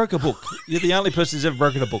it. You broke a book. You're the only person who's ever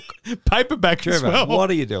broken a book. Paperback as Trevor, well. what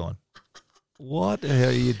are you doing? What the hell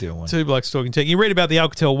are you doing? Two Blokes Talking Tech. You read about the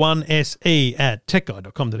Alcatel One SE at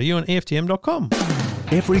techguide.com.au and EFTM.com.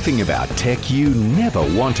 Everything about tech you never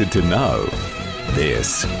wanted to know.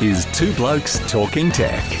 This is Two Blokes Talking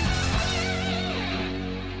Tech.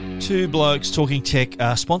 Two Blokes Talking Tech,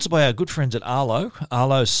 sponsored by our good friends at Arlo.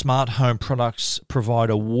 Arlo's smart home products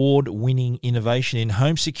provide award-winning innovation in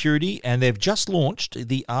home security, and they've just launched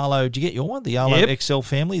the Arlo. Did you get your one? The Arlo XL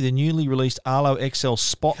family, the newly released Arlo XL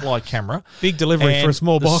Spotlight camera. Big delivery for a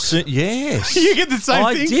small box. Yes. You get the same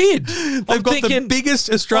I thing? did. They've got the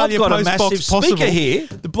biggest Australian I've got a Post massive box possible. speaker here.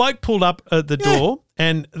 The bloke pulled up at the door,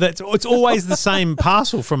 and it's always the same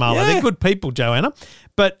parcel from Arlo. Yeah. They're good people, Joanna.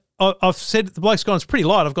 But I've said, the bloke's gone, it's pretty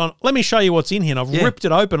light. I've gone, let me show you what's in here. And I've ripped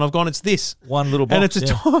it open. I've gone, it's this. One little box. And it's a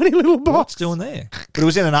tiny little box. What's doing there? But it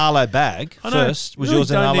was in an Arlo bag first. Was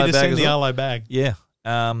yours in an Arlo bag? Don't need to send as the well? Arlo bag. Yeah.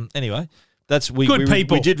 Anyway, Good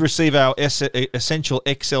people. We did receive our Essential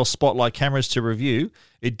XL Spotlight cameras to review.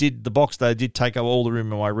 The box though did take up all the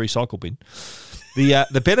room in my recycle bin.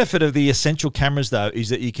 The benefit of the Essential cameras, though, is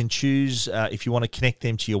that you can choose if you want to connect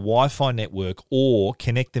them to your Wi-Fi network or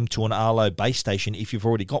connect them to an Arlo base station if you've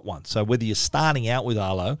already got one. So whether you're starting out with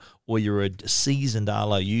Arlo or you're a seasoned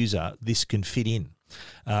Arlo user, this can fit in.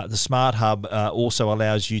 The Smart Hub also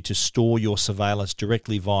allows you to store your surveillance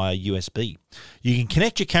directly via USB. You can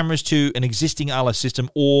connect your cameras to an existing Arlo system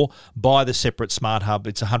or buy the separate Smart Hub.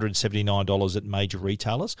 It's $179 at major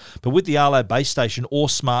retailers. But with the Arlo base station or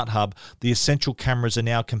Smart Hub, the Essential cameras are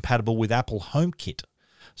now compatible with Apple HomeKit.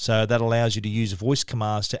 So that allows you to use voice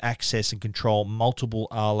commands to access and control multiple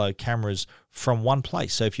Arlo cameras from one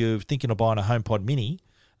place. So if you're thinking of buying a HomePod Mini,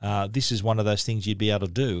 this is one of those things you'd be able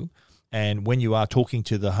to do. And when you are talking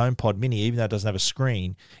to the HomePod Mini, even though it doesn't have a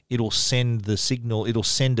screen, it'll send the signal, it'll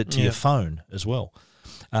send it to your phone as well.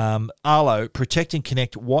 Arlo, protect and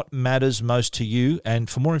connect what matters most to you. And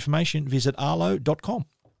for more information, visit arlo.com.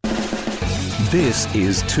 This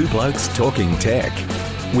is Two Blokes Talking Tech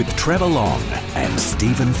with Trevor Long and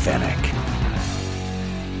Stephen Fennick.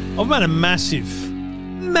 I've made a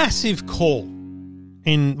massive call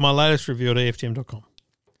in my latest review at EFTM.com.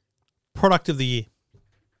 Product of the year.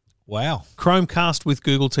 Wow. Chromecast with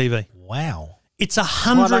Google TV. Wow. It's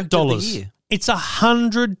 $100. It's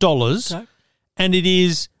 $100, Okay. and it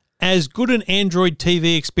is as good an Android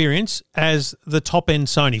TV experience as the top-end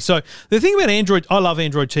Sony. So the thing about Android, I love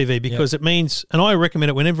Android TV because it means, and I recommend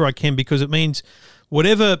it whenever I can because it means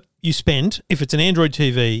whatever you spend, if it's an Android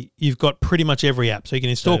TV, you've got pretty much every app. So you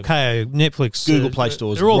can install KO, Netflix. Google Play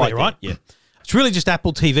stores. They're all right there, right? Yeah. It's really just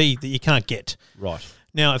Apple TV that you can't get. Right.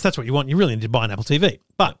 Now, if that's what you want, you really need to buy an Apple TV.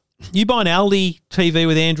 But you buy an Aldi TV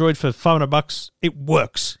with Android for $500, it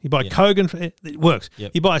works. You buy Kogan, it works.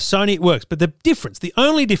 Yep. You buy a Sony, it works. But the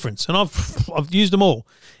only difference, and I've used them all,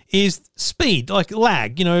 is speed, like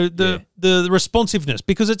lag, the responsiveness,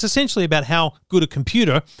 because it's essentially about how good a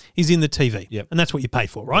computer is in the TV. Yep. And that's what you pay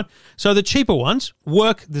for, right? So the cheaper ones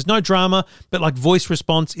work, there's no drama, but like voice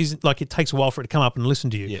response isn't like it takes a while for it to come up and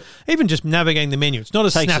listen to you. Yep. Even just navigating the menu, it's not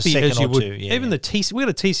as Takes a snappy second as you or would. two, yeah, Even yeah. we got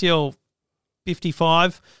a TCL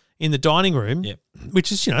 55 in the dining room, Yep.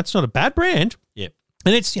 which is, it's not a bad brand. Yep.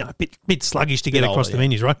 And it's, a bit sluggish to get across the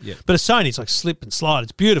menus, right? Yeah. But a Sony, it's like slip and slide.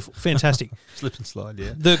 It's beautiful. Fantastic. Slip and slide,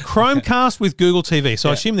 yeah. The Chromecast with Google TV. So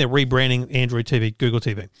I assume they're rebranding Android TV, Google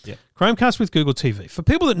TV. Yeah. Chromecast with Google TV. For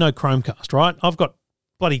people that know Chromecast, right? I've got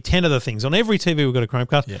bloody 10 of the things. On every TV, we've got a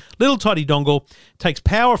Chromecast. Yeah. Little tiny dongle, takes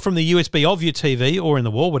power from the USB of your TV or in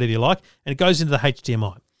the wall, whatever you like, and it goes into the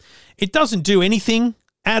HDMI. It doesn't do anything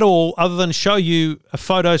at all other than show you a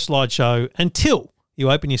photo slideshow until you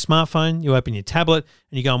open your smartphone, you open your tablet,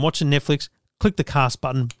 and you go and watch Netflix, click the cast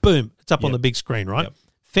button, boom, it's up on the big screen, right? Yep.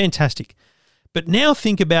 Fantastic. But now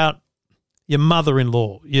think about your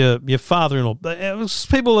mother-in-law, your father-in-law,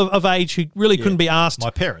 people of age who really couldn't be asked My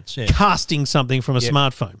parents, yeah. casting something from a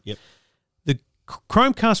smartphone. Yep. The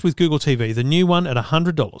Chromecast with Google TV, the new one at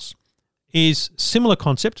 $100, is similar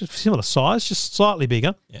concept, similar size, just slightly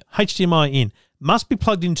bigger, HDMI in. Must be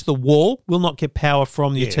plugged into the wall, will not get power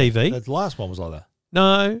from your TV. The last one was like that.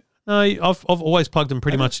 No, I've always plugged them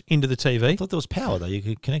pretty much into the TV. I thought there was power, though. You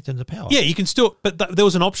could connect them to power. Yeah, you can still, but there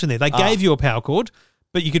was an option there. They gave you a power cord,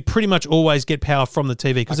 but you could pretty much always get power from the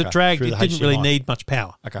TV because it dragged. It didn't really need much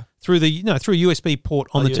power. Okay. Through a USB port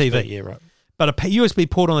on the USB, TV. Yeah, right. But a USB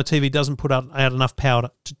port on the TV doesn't put out enough power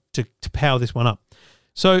to power this one up.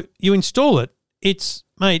 So you install it. It's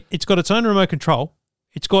got its own remote control.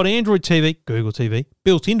 It's got Android TV, Google TV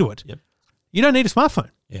built into it. Yep. You don't need a smartphone.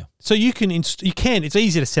 Yeah. So you can it's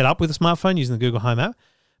easy to set up with a smartphone using the Google Home app,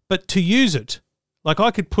 but to use it, like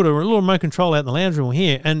I could put a little remote control out in the lounge room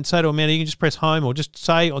here and say to Amanda, you can just press home or just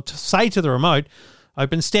say to the remote,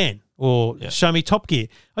 open Stan or show me Top Gear.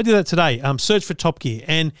 I did that today. Search for Top Gear,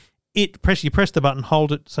 and you press the button,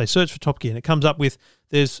 hold it, say search for Top Gear, and it comes up with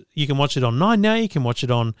you can watch it on 9 Now, you can watch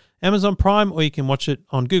it on Amazon Prime, or you can watch it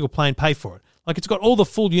on Google Play and pay for it. Like it's got all the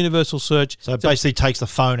full universal search. So it basically takes the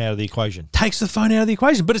phone out of the equation. Takes the phone out of the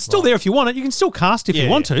equation, but it's still there if you want it. You can still cast if you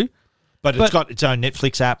want to. But it's got its own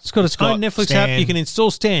Netflix app. It's got its own Netflix app. You can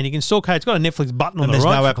install Stan. You can install It's got a Netflix button on the right. And there's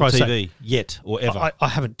no Apple TV yet or ever. I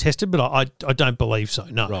haven't tested, but I don't believe so.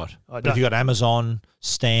 No. Right. But if you've got Amazon,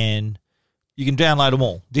 Stan, you can download them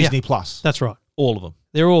all. Disney Plus. That's right. All of them.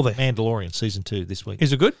 They're all there. Mandalorian Season 2 this week.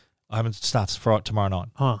 Is it good? I haven't started tomorrow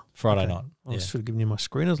night. Friday night. I should have given you my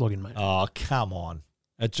screeners login, mate. Oh, come on.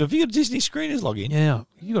 Have you got a Disney screeners login? Yeah,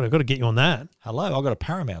 you got to get you on that. Hello, I've got a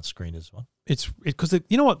Paramount screeners one. It's because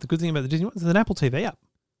you know what the good thing about the Disney one is an Apple TV app.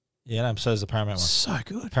 Yeah, no, so is the Paramount one. So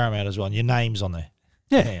good. Paramount as well. And your name's on there.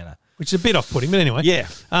 Yeah, which is a bit off-putting, but anyway. Yeah.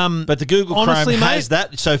 But the Google honestly, Chrome has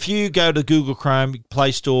that. So if you go to Google Chrome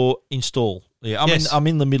Play Store, install. Yeah, I'm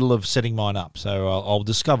in the middle of setting mine up, so I'll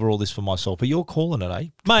discover all this for myself. But you're calling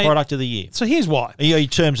it, Mate, product of the year. So here's why. In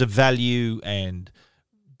terms of value and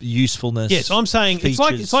usefulness. Yes, I'm saying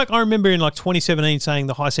features. it's like I remember in like 2017 saying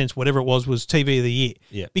the Hisense whatever it was TV of the year.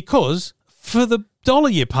 Yeah. Because for the dollar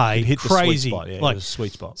you pay, hit crazy. The sweet spot. Yeah, like it was a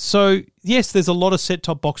sweet spot. So yes, there's a lot of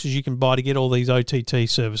set-top boxes you can buy to get all these OTT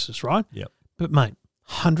services, right? Yep. But mate,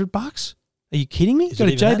 $100? Are you kidding me? Go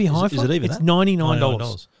to JB Hi-Fi. Is it even it's that?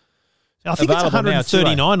 $99. I think Available it's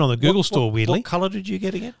 $139 on the Google store, weirdly. What colour did you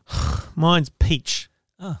get again? Mine's peach.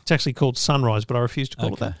 Oh. It's actually called Sunrise, but I refuse to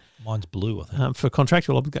call it that. Mine's blue, I think. For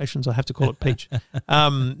contractual obligations, I have to call it peach.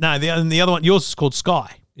 No, the other one, yours is called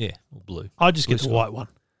Sky. Yeah, or blue. I just get the Sky. white one.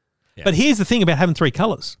 Yeah. But here's the thing about having three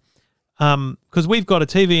colours. Because we've got a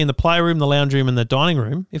TV in the playroom, the lounge room, and the dining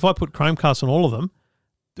room. If I put Chromecast on all of them,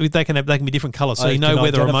 they can be different colours, so you know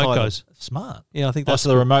where the remote goes. Smart. Yeah, I think that's so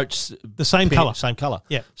the remote's the same colour. Same colour.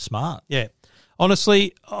 Yeah. Smart. Yeah.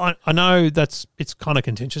 Honestly, I know it's kind of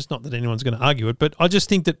contentious, not that anyone's going to argue it, but I just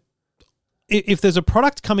think that if there's a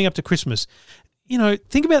product coming up to Christmas,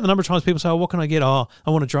 think about the number of times people say, "Oh, what can I get? Oh, I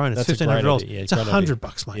want a drone. It's $1,500. Yeah, it's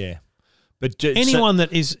 $100, mate." Yeah. But anyone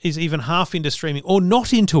that is even half into streaming or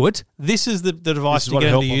not into it, this is the device to get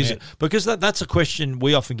them to use it. Because that's a question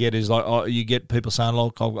we often get is like, you get people saying,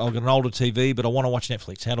 look, I've got an older TV, but I want to watch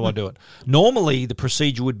Netflix. How do I do it? Normally, the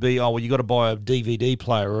procedure would be, you got to buy a DVD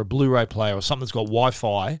player or a Blu-ray player or something that's got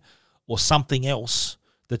Wi-Fi or something else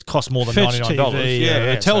that costs more than Fetch $99.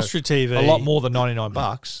 TV, Telstra TV. A lot more than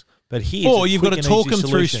 $99. But here's or you've got to talk them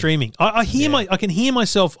through streaming. I can hear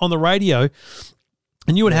myself on the radio.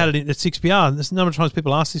 And you would have had it at 6PR, and there's a number of times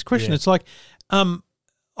people ask this question. Yeah. It's like,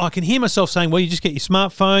 I can hear myself saying, well, you just get your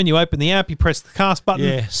smartphone, you open the app, you press the cast button.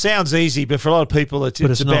 Yeah, sounds easy, but for a lot of people, it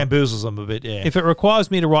bamboozles them a bit, yeah. If it requires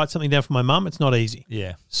me to write something down for my mum, it's not easy.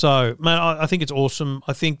 Yeah. So, man, I think it's awesome.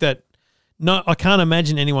 I think that, I can't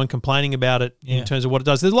imagine anyone complaining about it in terms of what it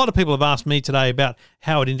does. There's a lot of people have asked me today about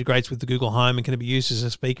how it integrates with the Google Home and can it be used as a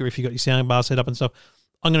speaker if you've got your sound bar set up and stuff.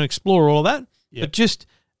 I'm going to explore all of that, but just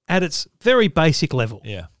at its very basic level,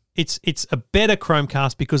 it's a better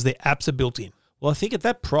Chromecast because their apps are built in. Well, I think at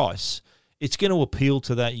that price, it's going to appeal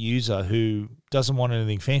to that user who doesn't want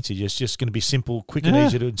anything fancy. It's just going to be simple, quick and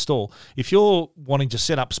easy to install. If you're wanting to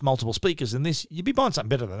set up multiple speakers in this, you'd be buying something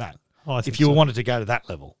better than that. If you wanted to go to that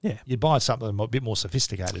level, you'd buy something a bit more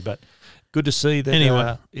sophisticated. But good to see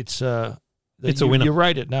that it's a winner. You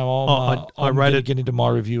rate it. Now I rate it. Get into my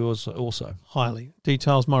review also. Highly.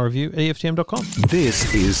 Details my review, EFTM.com.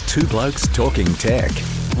 This is Two Blokes Talking Tech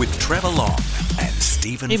with Trevor Long and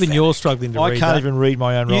Stephen Even Fennick. you're struggling to read I can't even read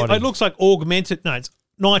my own writing. It looks like augmented. No, it's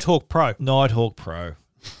Nighthawk Pro. Nighthawk Pro.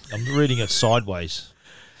 I'm reading it sideways.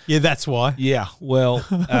 Yeah, that's why. Yeah, well,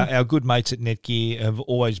 our good mates at Netgear have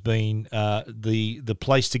always been the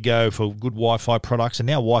place to go for good Wi-Fi products, and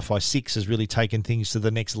now Wi-Fi 6 has really taken things to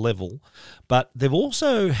the next level. But they've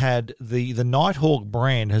also had the Nighthawk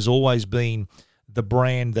brand has always been the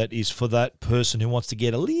brand that is for that person who wants to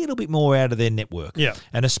get a little bit more out of their network,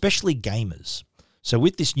 and especially gamers. So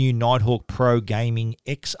with this new Nighthawk Pro Gaming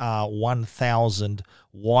XR1000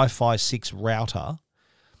 Wi-Fi 6 router,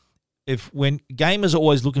 when gamers are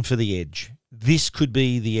always looking for the edge, this could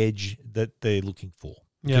be the edge that they're looking for.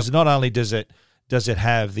 Because not only does it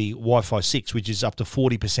have the Wi-Fi 6, which is up to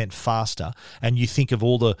 40% faster, and you think of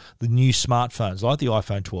all the new smartphones like the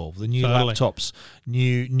iPhone 12, the new laptops,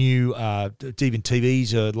 new even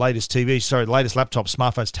TVs, latest laptops,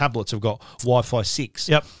 smartphones, tablets have got Wi-Fi 6.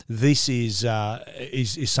 Yep. This is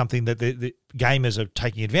something that the gamers are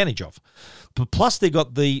taking advantage of. But plus they got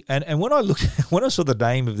and when I saw the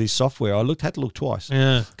name of this software, I had to look twice.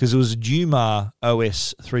 Yeah. Because it was Juma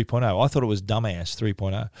OS 3.0. I thought it was Dumbass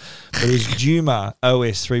 3.0. But it was Juma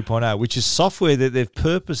OS 3.0, which is software that they've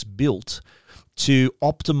purpose built to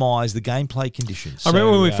optimize the gameplay conditions. I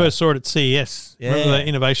remember when we first saw it at CES. Remember the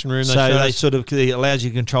innovation room? It allows you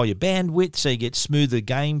to control your bandwidth, so you get smoother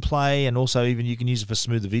gameplay, and also even you can use it for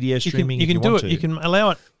smoother video streaming. You can do it. You can allow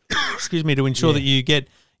it. Excuse me, to ensure that you get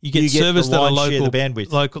service that are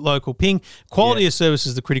local ping. Quality of service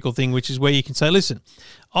is the critical thing, which is where you can say, listen,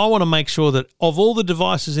 I want to make sure that of all the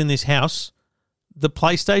devices in this house, the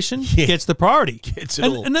PlayStation gets the priority. Gets it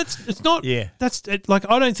all. And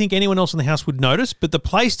I don't think anyone else in the house would notice, but the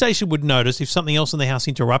PlayStation would notice if something else in the house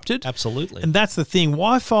interrupted. Absolutely. And that's the thing.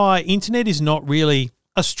 Wi-Fi internet is not really...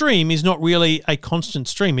 A stream is not really a constant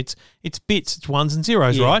stream. It's bits, it's ones and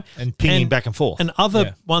zeros, right? And pinging back and forth. And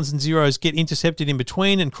other ones and zeros get intercepted in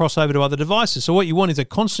between and cross over to other devices. So what you want is a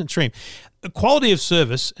constant stream. The quality of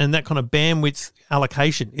service and that kind of bandwidth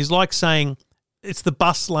allocation is like saying it's the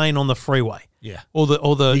bus lane on the freeway. Yeah. Or the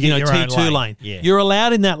T2 lane. Yeah. You're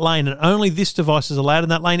allowed in that lane, and only this device is allowed in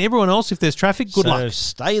that lane. Everyone else, if there's traffic, good luck.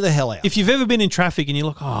 Stay the hell out. If you've ever been in traffic and you're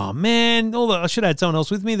like, oh man, I should have had someone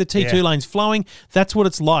else with me. The T2 lane's flowing. That's what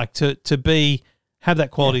it's like to have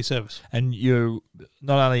that quality service. And you're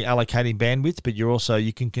not only allocating bandwidth, but you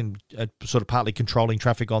can sort of partly controlling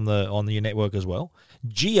traffic on your network as well.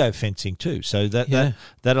 Geofencing too, so that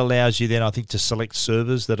allows you then, I think, to select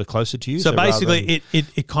servers that are closer to you. So basically,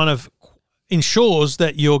 it kind of ensures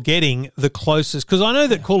that you're getting the closest, because I know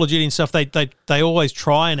that Call of Duty and stuff, they always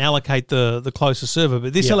try and allocate the closest server,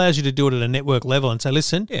 but this allows you to do it at a network level and say,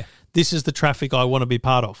 listen, this is the traffic I want to be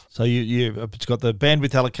part of. So it's got the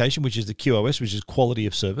bandwidth allocation, which is the QoS, which is quality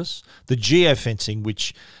of service, the geofencing,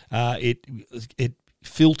 which it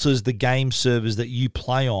filters the game servers that you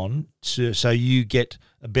play on so you get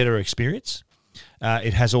a better experience.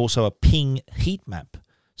 It has also a ping heat map.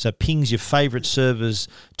 So pings your favorite servers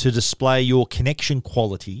to display your connection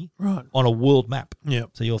quality on a world map. Yeah.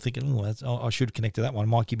 So you're thinking, I should connect to that one. It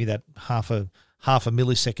might give me that half a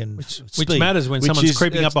millisecond speed. Which matters when someone's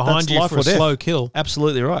creeping up behind you for a slow kill.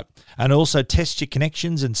 Absolutely right. And also test your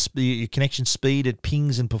connections and your connection speed at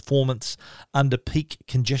pings and performance under peak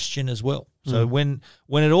congestion as well. So when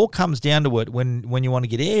it all comes down to it, when you want to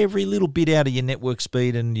get every little bit out of your network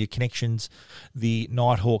speed and your connections, the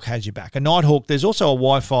Nighthawk has your back. A Nighthawk, there's also a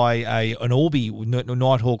Wi-Fi, an Orbi,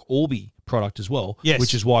 Nighthawk Orbi product as well,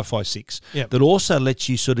 which is Wi-Fi 6, that also lets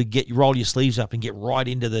you sort of roll your sleeves up and get right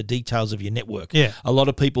into the details of your network. Yeah. A lot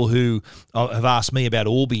of people who have asked me about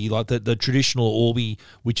Orbi, like the traditional Orbi,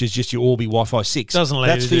 which is just your Orbi Wi-Fi 6. Doesn't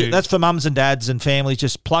allow you to do. That's for mums and dads and families.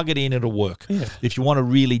 Just plug it in, it'll work. Yeah. If you want to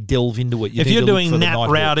really delve into it, if you're doing NAT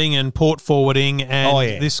routing and port forwarding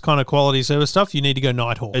and this kind of quality service stuff, you need to go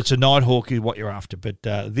Nighthawk. It's a Nighthawk is what you're after, but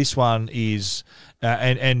this one is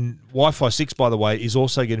and Wi-Fi 6, by the way, is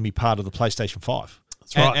also going to be part of the PlayStation 5.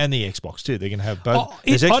 That's right. And the Xbox too. They're going to have both.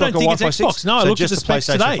 I don't think it's Xbox. 6? No, I looked at the specs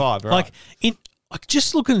today. 5, right.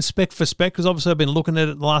 Just looking spec for spec, because obviously I've been looking at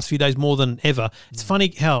it the last few days more than ever. It's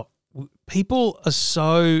funny how people are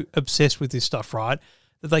so obsessed with this stuff, right?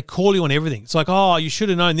 That they call you on everything. It's like, oh, you should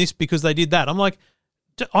have known this because they did that. I'm like,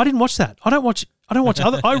 I didn't watch that. I I don't watch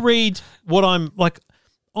other. I read what I'm like.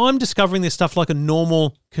 I'm discovering this stuff like a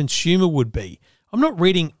normal consumer would be. I'm not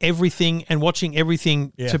reading everything and watching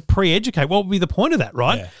everything to pre-educate. What would be the point of that,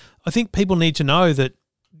 right? Yeah. I think people need to know that,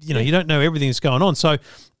 you know, you don't know everything that's going on. So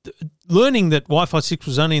learning that Wi-Fi 6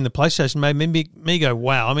 was only in the PlayStation made me go,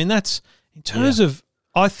 wow. I mean, that's in terms of,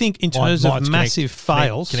 I think in terms of massive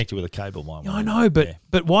fails. Connected with a cable, mine. I know, but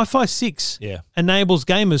Wi-Fi 6 enables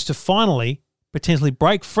gamers to finally potentially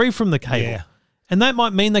break free from the cable. Yeah. And that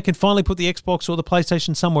might mean they can finally put the Xbox or the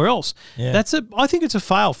PlayStation somewhere else. Yeah. I think it's a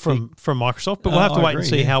fail from Microsoft, but we'll have to wait and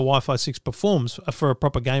see how Wi-Fi 6 performs for a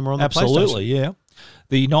proper gamer on the PlayStation. Absolutely, yeah.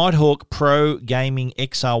 The Nighthawk Pro Gaming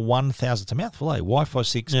XR 1000, it's a mouthful, Wi-Fi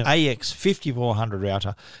 6 AX 5400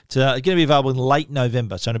 router. It's going to be available in late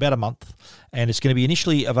November, so in about a month. And it's going to be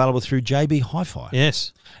initially available through JB Hi-Fi.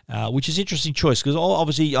 Yes. Which is an interesting choice because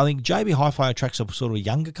obviously I think JB Hi-Fi attracts a sort of a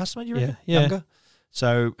younger customer, do you reckon? Yeah. Younger.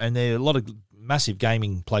 So, and there are a lot of massive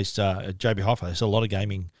gaming place at JB Hi-Fi. There's a lot of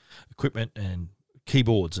gaming equipment and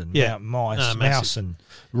keyboards and mouse and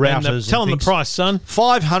routers. And tell them the price, son.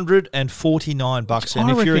 $549.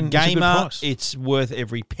 And if you're a gamer, it's worth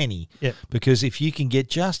every penny. Yep. Because if you can get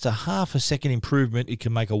just a half a second improvement, it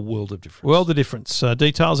can make a world of difference. World of difference.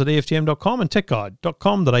 Details at EFTM.com and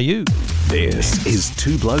techguide.com.au. This is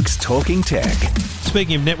Two Blokes Talking Tech.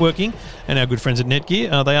 Speaking of networking and our good friends at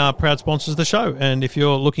Netgear, they are proud sponsors of the show. And if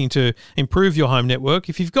you're looking to improve your home network,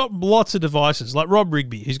 if you've got lots of devices, like Rob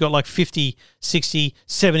Rigby, who's got like 50, 60,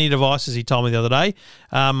 70 devices, he told me the other day,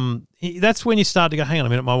 that's when you start to go, hang on a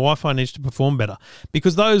minute, my Wi-Fi needs to perform better.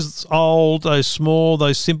 Because those old, those small,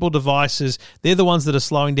 those simple devices, they're the ones that are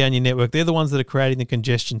slowing down your network. They're the ones that are creating the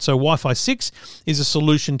congestion. So Wi-Fi 6 is a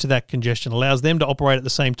solution to that congestion. It allows them to operate at the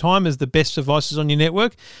same time as the best devices on your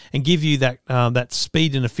network and give you that that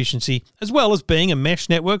speed and efficiency, as well as being a mesh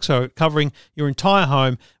network, so covering your entire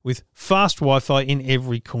home with fast Wi-Fi in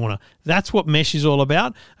every corner. That's what mesh is all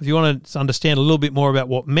about. If you want to understand a little bit more about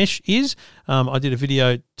what mesh is, I did a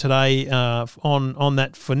video today on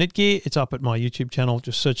that for Netgear. It's up at my YouTube channel.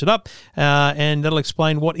 Just search it up, and that'll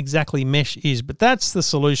explain what exactly mesh is. But that's the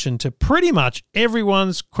solution to pretty much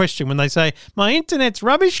everyone's question when they say, my internet's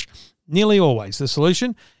rubbish. Nearly always the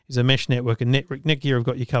solution is a mesh network, and Netgear have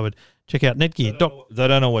got you covered. Check out Netgear. They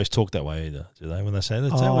don't always talk that way either, do they, when they say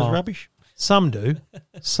that was rubbish? Some do.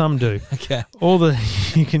 Some do. Okay.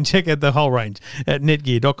 You can check out the whole range at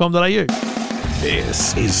netgear.com.au.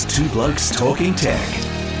 This is Two Blokes Talking Tech.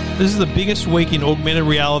 This is the biggest week in augmented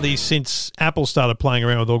reality since Apple started playing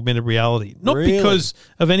around with augmented reality. Not because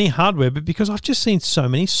of any hardware, but because I've just seen so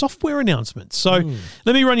many software announcements. So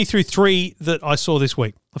let me run you through three that I saw this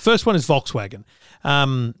week. The first one is Volkswagen.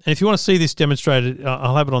 And if you want to see this demonstrated,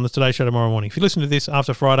 I'll have it on the Today Show tomorrow morning. If you listen to this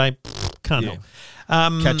after Friday, can't help.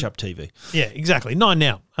 Catch up TV. Yeah, exactly. 9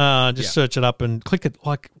 now. Just search it up and click it,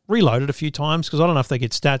 reload it a few times, because I don't know if they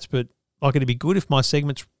get stats, but it'd be good if my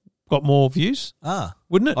segments got more views.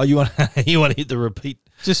 Wouldn't it? Oh, you want to hit the repeat,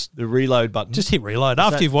 the reload button? Just hit reload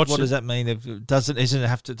after you've watched it. What does that mean? Doesn't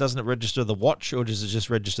it register the watch, or does it just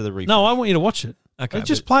register the refresh? No, I want you to watch it. Okay,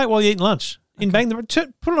 just play it while you're eating lunch. Put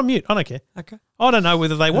it on mute. I don't care. Okay. I don't know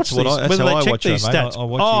whether they watch these, whether they check these stats.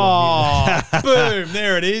 Boom!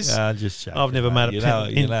 There it is. I've never made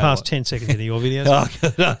it past 10 seconds into your videos.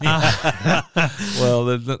 Well,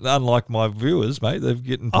 unlike my viewers, mate, they're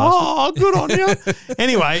getting past good on you.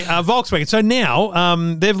 Anyway, Volkswagen. So now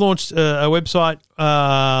they've launched a website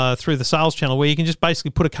through the sales channel where you can just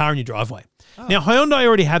basically put a car in your driveway. Now, Hyundai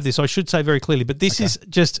already have this, I should say very clearly, but this is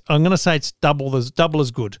just, I'm going to say it's double as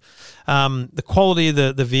good. The quality of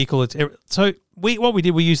the vehicle, what we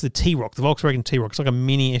did, we used the T-Roc, the Volkswagen T-Roc. It's like a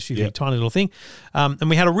mini SUV, tiny little thing. And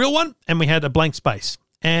we had a real one and we had a blank space.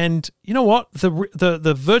 And you know what?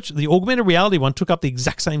 The augmented reality one took up the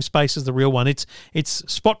exact same space as the real one. It's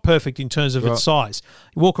spot perfect in terms of its size.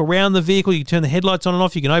 You walk around the vehicle, you can turn the headlights on and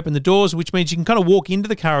off, you can open the doors, which means you can kind of walk into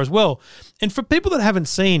the car as well. And for people that haven't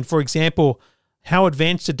seen, for example, how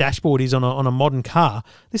advanced a dashboard is on a modern car,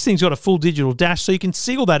 this thing's got a full digital dash, so you can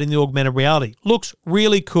see all that in the augmented reality. Looks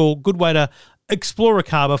really cool. Good way to explore a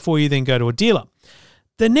car before you then go to a dealer.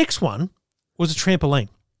 The next one was a trampoline,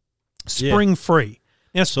 spring-free.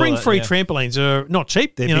 Now, spring-free trampolines are not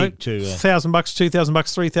cheap. They're big too. $1,000, $2,000,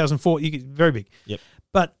 $3,000, $4,000. You get very big. Yep.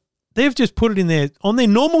 But they've just put it in there on their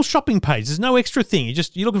normal shopping page. There's no extra thing.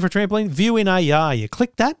 You're looking for a trampoline. View in AR. You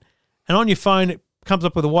click that, and on your phone it comes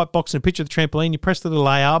up with a white box and a picture of the trampoline. You press the little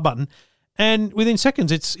AR button, and within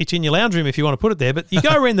seconds it's in your lounge room if you want to put it there. But you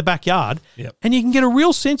go around the backyard, and you can get a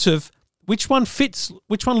real sense of which one fits,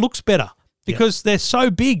 which one looks better, because they're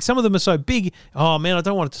so big. Some of them are so big. Oh man, I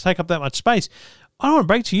don't want it to take up that much space. I don't want to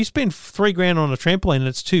break to you. You spend $3,000 on a trampoline and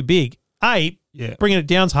it's too big. Yeah. bringing it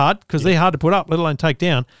down's hard because they're hard to put up, let alone take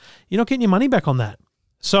down. You're not getting your money back on that.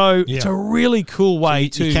 So it's a really cool way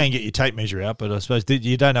to. You can get your tape measure out, but I suppose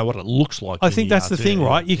you don't know what it looks like. I think that's the thing,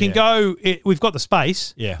 right? You can go. We've got the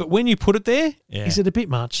space, Yeah. but when you put it there, Yeah. is it a bit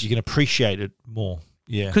much? You can appreciate it more.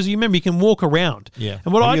 Yeah. Because you remember you can walk around. Yeah.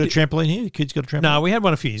 And what Have I you did, got a trampoline here? The kids got a trampoline? no, we had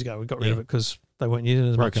one a few years ago. We got rid of it because they weren't using it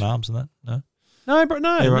as Broken much. arms and that? No? No, bro,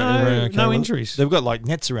 no, Everyone okay no with it? injuries. They've got like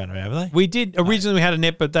nets around them, haven't they? We did originally. We had a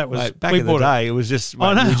net, but that was Mate, back we in the bought day, it was just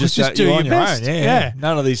I know, you it was just do you're your on your best. own. Yeah, Yeah.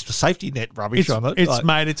 None of these safety net rubbish on it. It's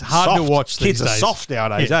mate, it's hard to soft. watch. Kids these are days. soft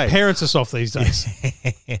nowadays. Eh? Parents are soft these days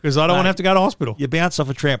because I don't want to have to go to hospital. You bounce off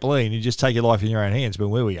a trampoline, you just take your life in your own hands. When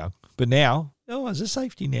we were young, but now, there's a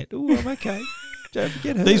safety net. Oh, I'm okay. Don't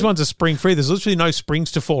get hurt. These ones are spring free. There's literally no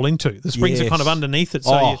springs to fall into. The springs are kind of Yes. underneath it,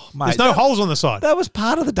 so Mate, there's no holes on the side. That was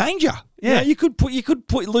part of the danger. Yeah. You could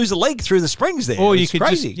lose a leg through the springs there. Or you It's could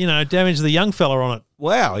crazy. just damage the young fella on it.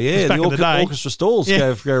 Wow, yeah, back the in the day. orchestra stalls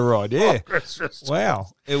Yeah. go right, yeah. Wow,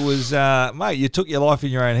 it was, mate, you took your life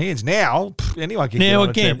in your own hands. Now, anyone can get Now on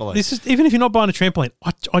again, a trampoline. this is even if you're not buying a trampoline,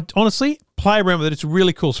 I honestly play around with it. It's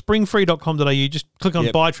really cool. Springfree.com.au. Just click on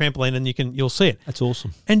Yep. buy trampoline and you'll see it. That's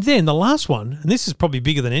awesome. And then the last one, and this is probably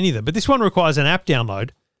bigger than any of them, but this one requires an app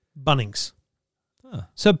download. Bunnings. Huh.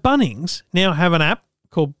 So Bunnings now have an app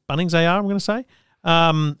called Bunnings AR. I'm going to say.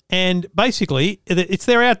 And basically, it's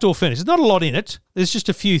their outdoor furniture. There's not a lot in it. There's just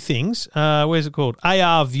a few things. Where's it called?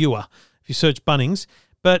 AR Viewer. If you search Bunnings,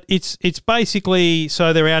 but it's basically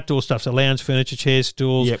so their outdoor stuff. So lounge furniture, chairs,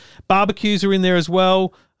 stools, Yep. barbecues are in there as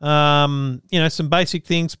well. Some basic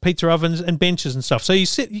things, pizza ovens and benches and stuff. So you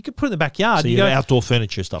could put it in the backyard. So you you go, have outdoor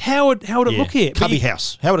furniture stuff. how would it look here? But Cubby you-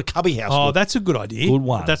 house. How would a cubby house Oh, look? that's a good idea. Good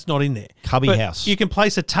one. But that's not in there. Cubby But house. You can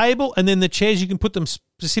place a table, and then the chairs you can put them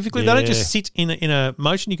specifically. They don't Yeah. just sit in a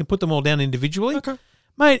motion. You can put them all down individually. Okay.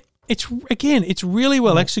 Mate. It's really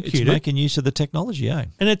well executed, It's making use of the technology, eh?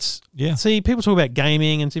 and it's Yeah. See, people talk about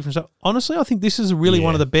gaming and different stuff. Honestly, I think this is really Yeah.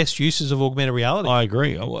 one of the best uses of augmented reality. I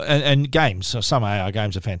agree. And games, so some AR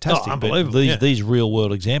games are fantastic. Oh, but unbelievable, These, yeah. these real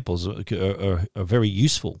world examples are very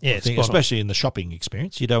useful. Yeah, I think, spot on. especially in the shopping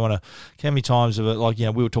experience. You don't want to. How many times of it? Like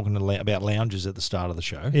we were talking about lounges at the start of the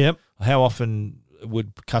show. Yep. How often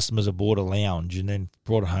would customers have bought a lounge and then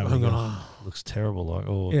brought it home and go, looks terrible,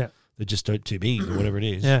 like Yeah. they're just too big or whatever it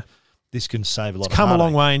is. Yeah. This can save a lot. It's come a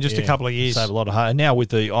long heartache. way in just a couple of years. Save a lot of heart. And now with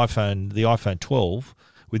the iPhone 12,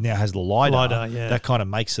 which now has the LiDAR, yeah. that kind of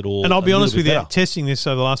makes it all. And I'll be a little honest bit with you, better. testing this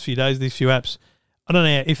over the last few days, these few apps, I don't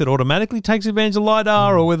know if it automatically takes advantage of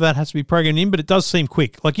LiDAR or whether that has to be programmed in, but it does seem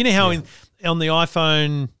quick. Like, you know how on the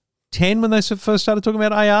iPhone 10 when they first started talking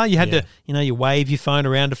about AR, you had to, you wave your phone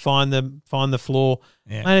around to find the floor.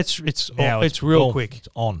 Yeah. And it's Now real boom, quick. It's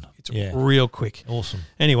on. It's real quick. Awesome.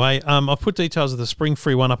 Anyway, I've put details of the Spring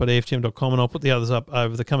Free one up at EFTM.com, and I'll put the others up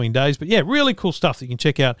over the coming days. But yeah, really cool stuff that you can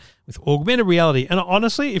check out with augmented reality. And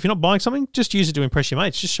honestly, if you're not buying something, just use it to impress your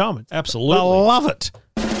mates. Just show them it. Absolutely. I love it.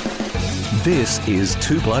 This is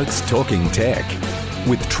Two Blokes Talking Tech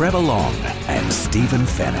with Trevor Long and Stephen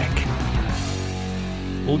Fennick.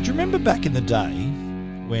 Well, do you remember back in the day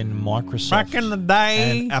when Microsoft Back in the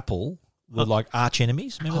day. and Apple were like arch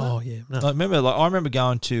enemies? Remember that? Oh, yeah. No. I remember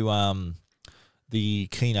going to the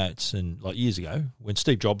keynotes and like years ago when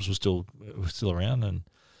Steve Jobs was still around, and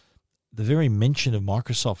the very mention of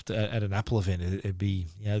Microsoft at an Apple event, it'd be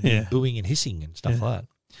booing and hissing and stuff like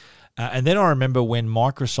that. And then I remember when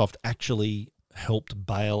Microsoft actually helped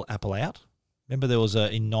bail Apple out. Remember there was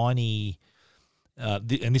in 90, and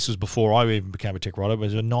this was before I even became a tech writer, but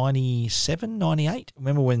it was 97, 98.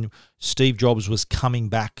 Remember when Steve Jobs was coming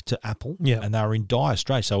back to Apple and they were in dire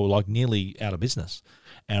straits. They were like nearly out of business.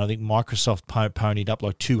 And I think Microsoft ponied up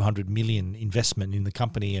like $200 million investment in the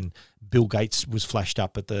company, and Bill Gates was flashed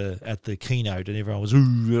up at the keynote, and everyone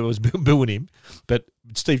was booing him. But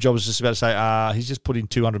Steve Jobs was just about to say, he's just put in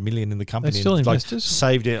 $200 million in the company. They're still and investors?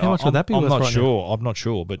 Saved it. How much would that be I'm worth not right sure. I'm not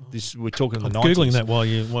sure. But we're talking in the I'm 90s. Googling that while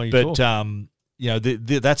you But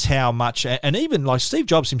talk. that's how much, and even like Steve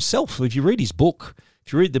Jobs himself. If you read his book,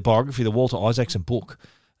 if you read the biography, the Walter Isaacson book,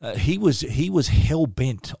 he was hell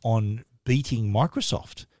bent on beating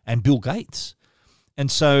Microsoft and Bill Gates. And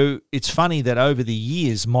so it's funny that over the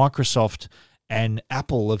years, Microsoft and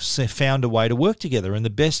Apple have found a way to work together. And the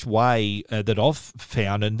best way that I've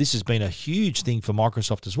found, and this has been a huge thing for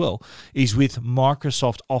Microsoft as well, is with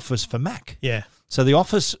Microsoft Office for Mac. Yeah. So the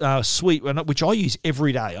Office suite, which I use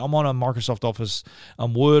every day, I'm on a Microsoft Office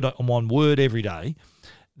Word. I'm on Word every day.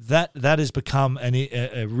 That has become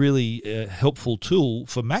a really helpful tool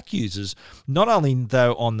for Mac users, not only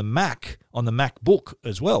though on the MacBook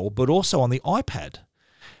as well, but also on the iPad.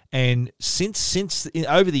 And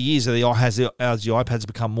over the years, as the iPads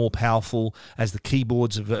become more powerful, as the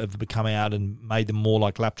keyboards have become out and made them more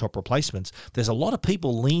like laptop replacements, there's a lot of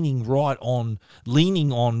people relying on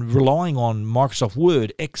Microsoft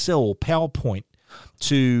Word, Excel, PowerPoint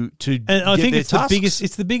to and I think their it's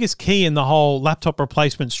tasks. the biggest key in the whole laptop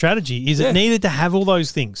replacement strategy is it needed to have all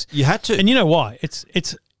those things. You had to. And you know why? It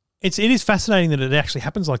is fascinating that it actually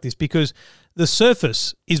happens like this, because the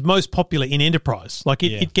Surface is most popular in enterprise. Like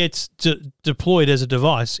it gets deployed as a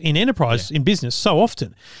device in enterprise, in business so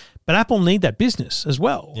often. But Apple need that business as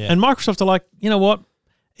well. Yeah. And Microsoft are like, you know what?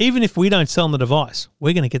 Even if we don't sell them the device,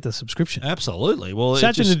 we're going to get the subscription. Absolutely. Well,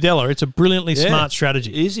 Satya Nadella, it's a brilliantly smart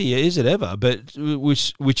strategy. Is it ever? But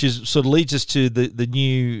which is sort of leads us to the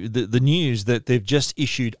news that they've just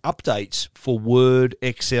issued updates for Word,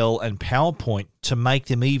 Excel, and PowerPoint to make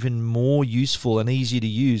them even more useful and easier to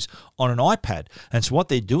use on an iPad. And so what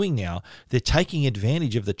they're doing now, they're taking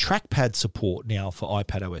advantage of the trackpad support now for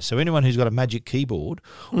iPadOS. So anyone who's got a Magic Keyboard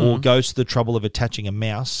or goes to the trouble of attaching a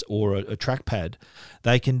mouse or a trackpad,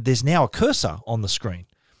 there's now a cursor on the screen.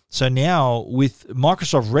 So now with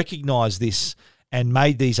Microsoft recognized this and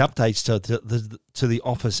made these updates to the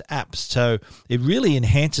Office apps. So it really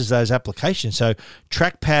enhances those applications. So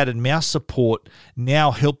trackpad and mouse support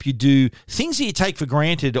now help you do things that you take for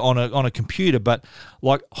granted on a computer, but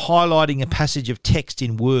like highlighting a passage of text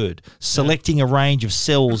in Word, selecting a range of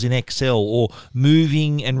cells in Excel, or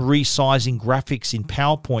moving and resizing graphics in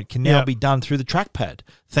PowerPoint can now be done through the trackpad,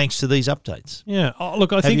 thanks to these updates. Yeah. Oh,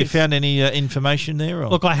 look, have you found any information there? Or?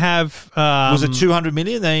 Look, I have. Was it 200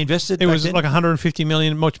 million they invested? It was like 150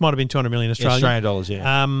 million, which might have been 200 million Australian dollars.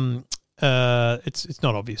 Yeah. It's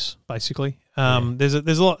not obvious, basically. There's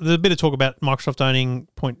a bit of talk about Microsoft owning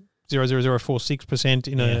 0.00046%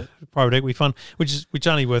 in a private equity fund, which is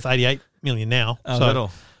only worth 88 million now. Oh, so that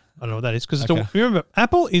all. I don't know what that is, because remember,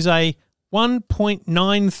 Apple is a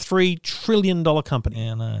 $1.93 trillion company.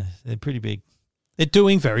 Yeah, no, they're pretty big. They're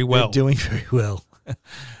doing very well. They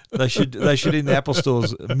should in the Apple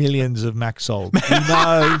stores millions of Macs sold.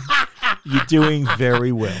 You're doing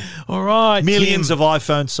very well. All right, millions Tim, of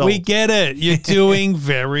iPhones sold. We get it. You're doing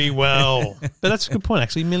very well. But that's a good point,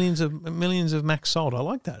 actually. Millions of Macs sold. I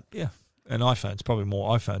like that. Yeah, and iPhones, probably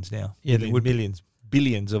more iPhones now. Yeah, there would millions,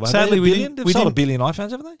 billions of. Sadly, they've sold a billion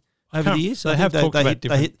iPhones, haven't they? Over the years, they have talked about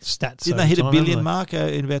different stats. Didn't they hit a billion mark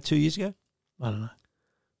in about 2 years ago? I don't know.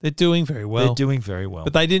 They're doing very well.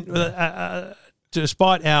 But they didn't.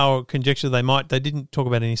 Despite our conjecture, they didn't talk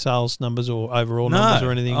about any sales numbers or overall numbers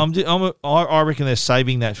or anything. I reckon they're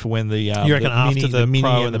saving that for when the Mini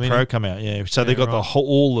and the Pro come out. Yeah, so they got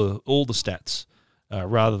all the stats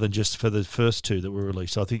rather than just for the first two that were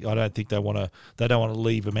released. So I don't think they don't want to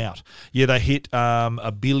leave them out. Yeah, they hit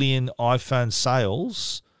a billion iPhone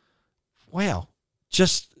sales. Wow,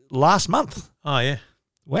 just last month. Oh yeah,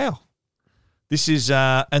 wow. This is,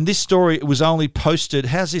 and this story was only posted,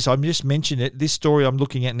 how's this? I just mentioned it. This story I'm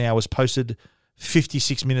looking at now was posted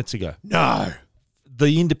 56 minutes ago. No.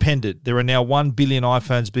 The Independent, there are now 1 billion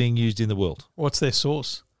iPhones being used in the world. What's their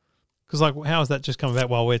source? Because, how has that just come about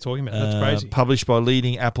while we're talking about it? That's crazy. Published by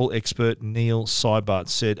leading Apple expert Neil Seibert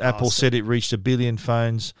said, Apple said it reached a billion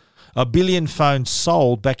phones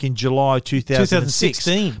sold back in July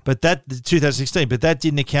 2016. But that 2016, but that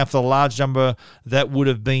didn't account for the large number that would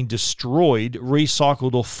have been destroyed,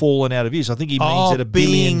 recycled, or fallen out of use. I think he means that a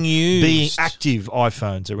billion being active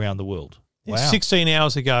iPhones around the world. Wow. 16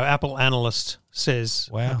 hours ago, Apple analyst says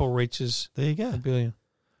Apple reaches a billion.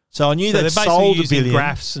 So I knew they'd sold a billion.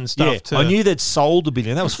 Graphs and stuff. I knew they'd sold a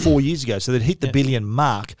billion. That was 4 years ago. So they'd hit the billion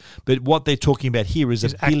mark. But what they're talking about here is a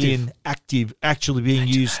billion active actually being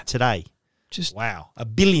used today. Wow, a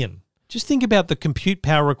billion. Just think about the compute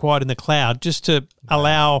power required in the cloud just to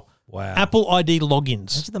allow Apple ID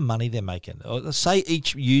logins. That's the money they're making. Say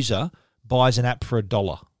each user buys an app for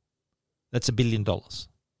 $1. That's $1 billion.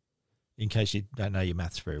 In case you don't know your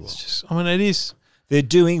maths very well. It is. They're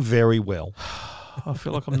doing very well. I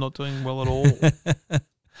feel like I'm not doing well at all.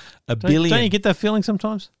 Billion. Don't you get that feeling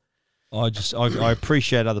sometimes? I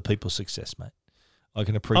appreciate other people's success, mate. I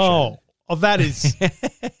can appreciate it. Oh, that is.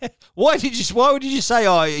 Why would you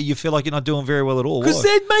say you feel like you're not doing very well at all? Because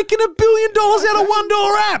they're making $1 billion out of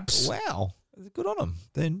 $1 apps. Wow. Good on them.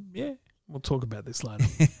 Then, yeah. We'll talk about this later.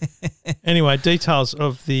 Anyway, details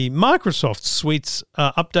of the Microsoft Suites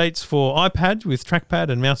updates for iPad with trackpad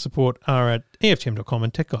and mouse support are at EFTM.com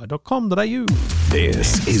and techguide.com.au.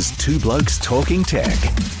 This is Two Blokes Talking Tech.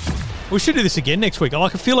 We should do this again next week. I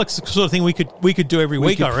feel like it's the sort of thing we could do every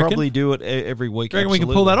week, I reckon. We could probably do it every week. Do you reckon we can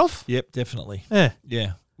pull that off? Yep, definitely. Yeah.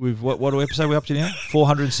 Yeah. What episode are we up to now?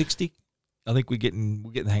 460? I think we're getting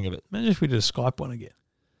the hang of it. Imagine if we did a Skype one again.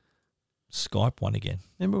 Skype one again.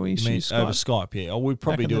 Remember we used You to mean use over Skype? Skype, yeah. We'd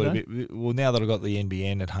probably Back in do the it a bit. Well, now that I've got the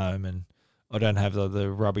NBN at home and I don't have the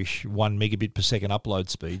rubbish 1 megabit per second upload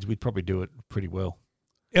speeds, we'd probably do it pretty well.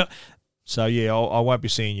 Yeah. So, yeah, I won't be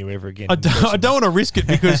seeing you ever again. I don't want to risk it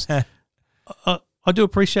because I do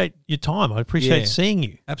appreciate your time. I appreciate seeing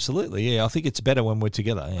you. Absolutely, yeah. I think it's better when we're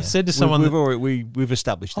together. Yeah. I said to someone we've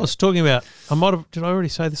established I that. was talking about, did I already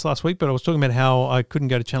say this last week? But I was talking about how I couldn't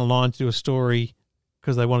go to Channel 9 to do a story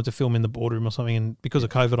because they wanted to film in the boardroom or something, and because of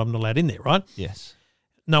COVID, I'm not allowed in there, right? Yes.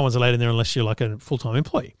 No one's allowed in there unless you're like a full-time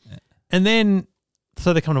employee. Yeah. And then,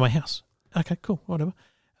 so they come to my house. Okay, cool, whatever.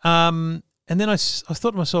 And then I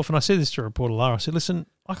thought to myself, and I said this to reporter Lara, I said, listen,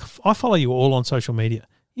 I follow you all on social media.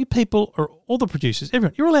 You people are all the producers,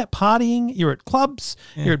 everyone. You're all out partying. You're at clubs.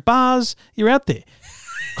 Yeah. You're at bars. You're out there.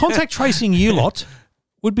 Contact tracing you lot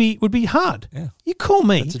would be hard. Yeah. You call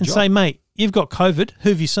me That's a and job. say, mate, you've got COVID. Who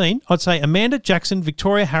have you seen? I'd say Amanda, Jackson,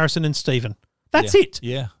 Victoria, Harrison, and Stephen. That's it.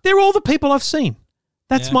 Yeah. They're all the people I've seen.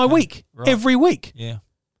 That's Yeah, my okay. week. Right. Every week. Yeah.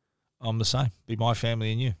 I'm the same. Be my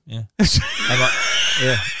family and you. Yeah.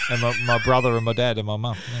 And my brother and my dad and my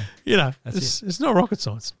mum. Yeah. You know, That's it's not rocket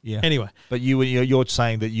science. Yeah. Anyway, But you're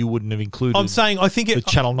saying that you wouldn't have included I'm saying I think the it.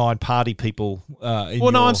 Channel 9 party people in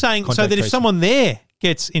Well, no, your I'm saying so contact that if tracing. someone there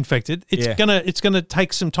gets infected, it's Yeah. gonna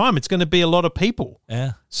take some time. It's gonna be a lot of people.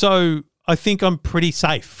 Yeah. So I think I'm pretty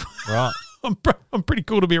safe. Right. I'm pretty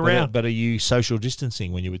cool to be around. But are you social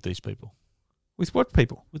distancing when you're with these people? With what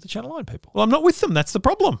people? With the Channel 9 people? Well, I'm not with them. That's the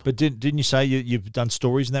problem. But didn't you say you've done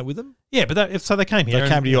stories and that with them? Yeah, but so they came here. They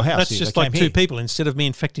came to your house, That's yeah, just they like came two here. people instead of me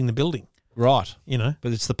infecting the building. Right. You know.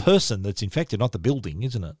 But it's the person that's infected, not the building,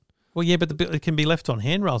 isn't it? Well, yeah, but it can be left on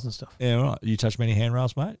handrails and stuff. Yeah, right. You touch many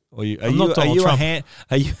handrails, mate? Or I'm not Donald Trump.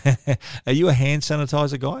 Are you a hand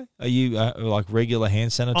sanitizer guy? Are you like regular hand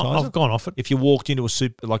sanitizer? I've gone off it. If you walked into a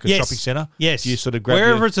Yes. shopping centre, Yes. do you sort of grab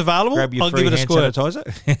wherever your, it's available, grab your I'll free give it a hand squirt.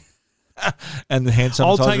 sanitizer? And the hand sanitizer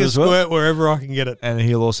I'll take a as well? squirt wherever I can get it. And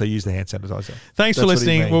he'll also use the hand sanitizer. Thanks for That's what he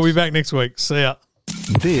listening. We'll be means. back next week. See ya.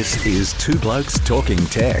 This is Two Blokes Talking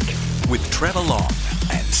Tech with Trevor Long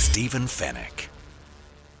and Stephen Fennick.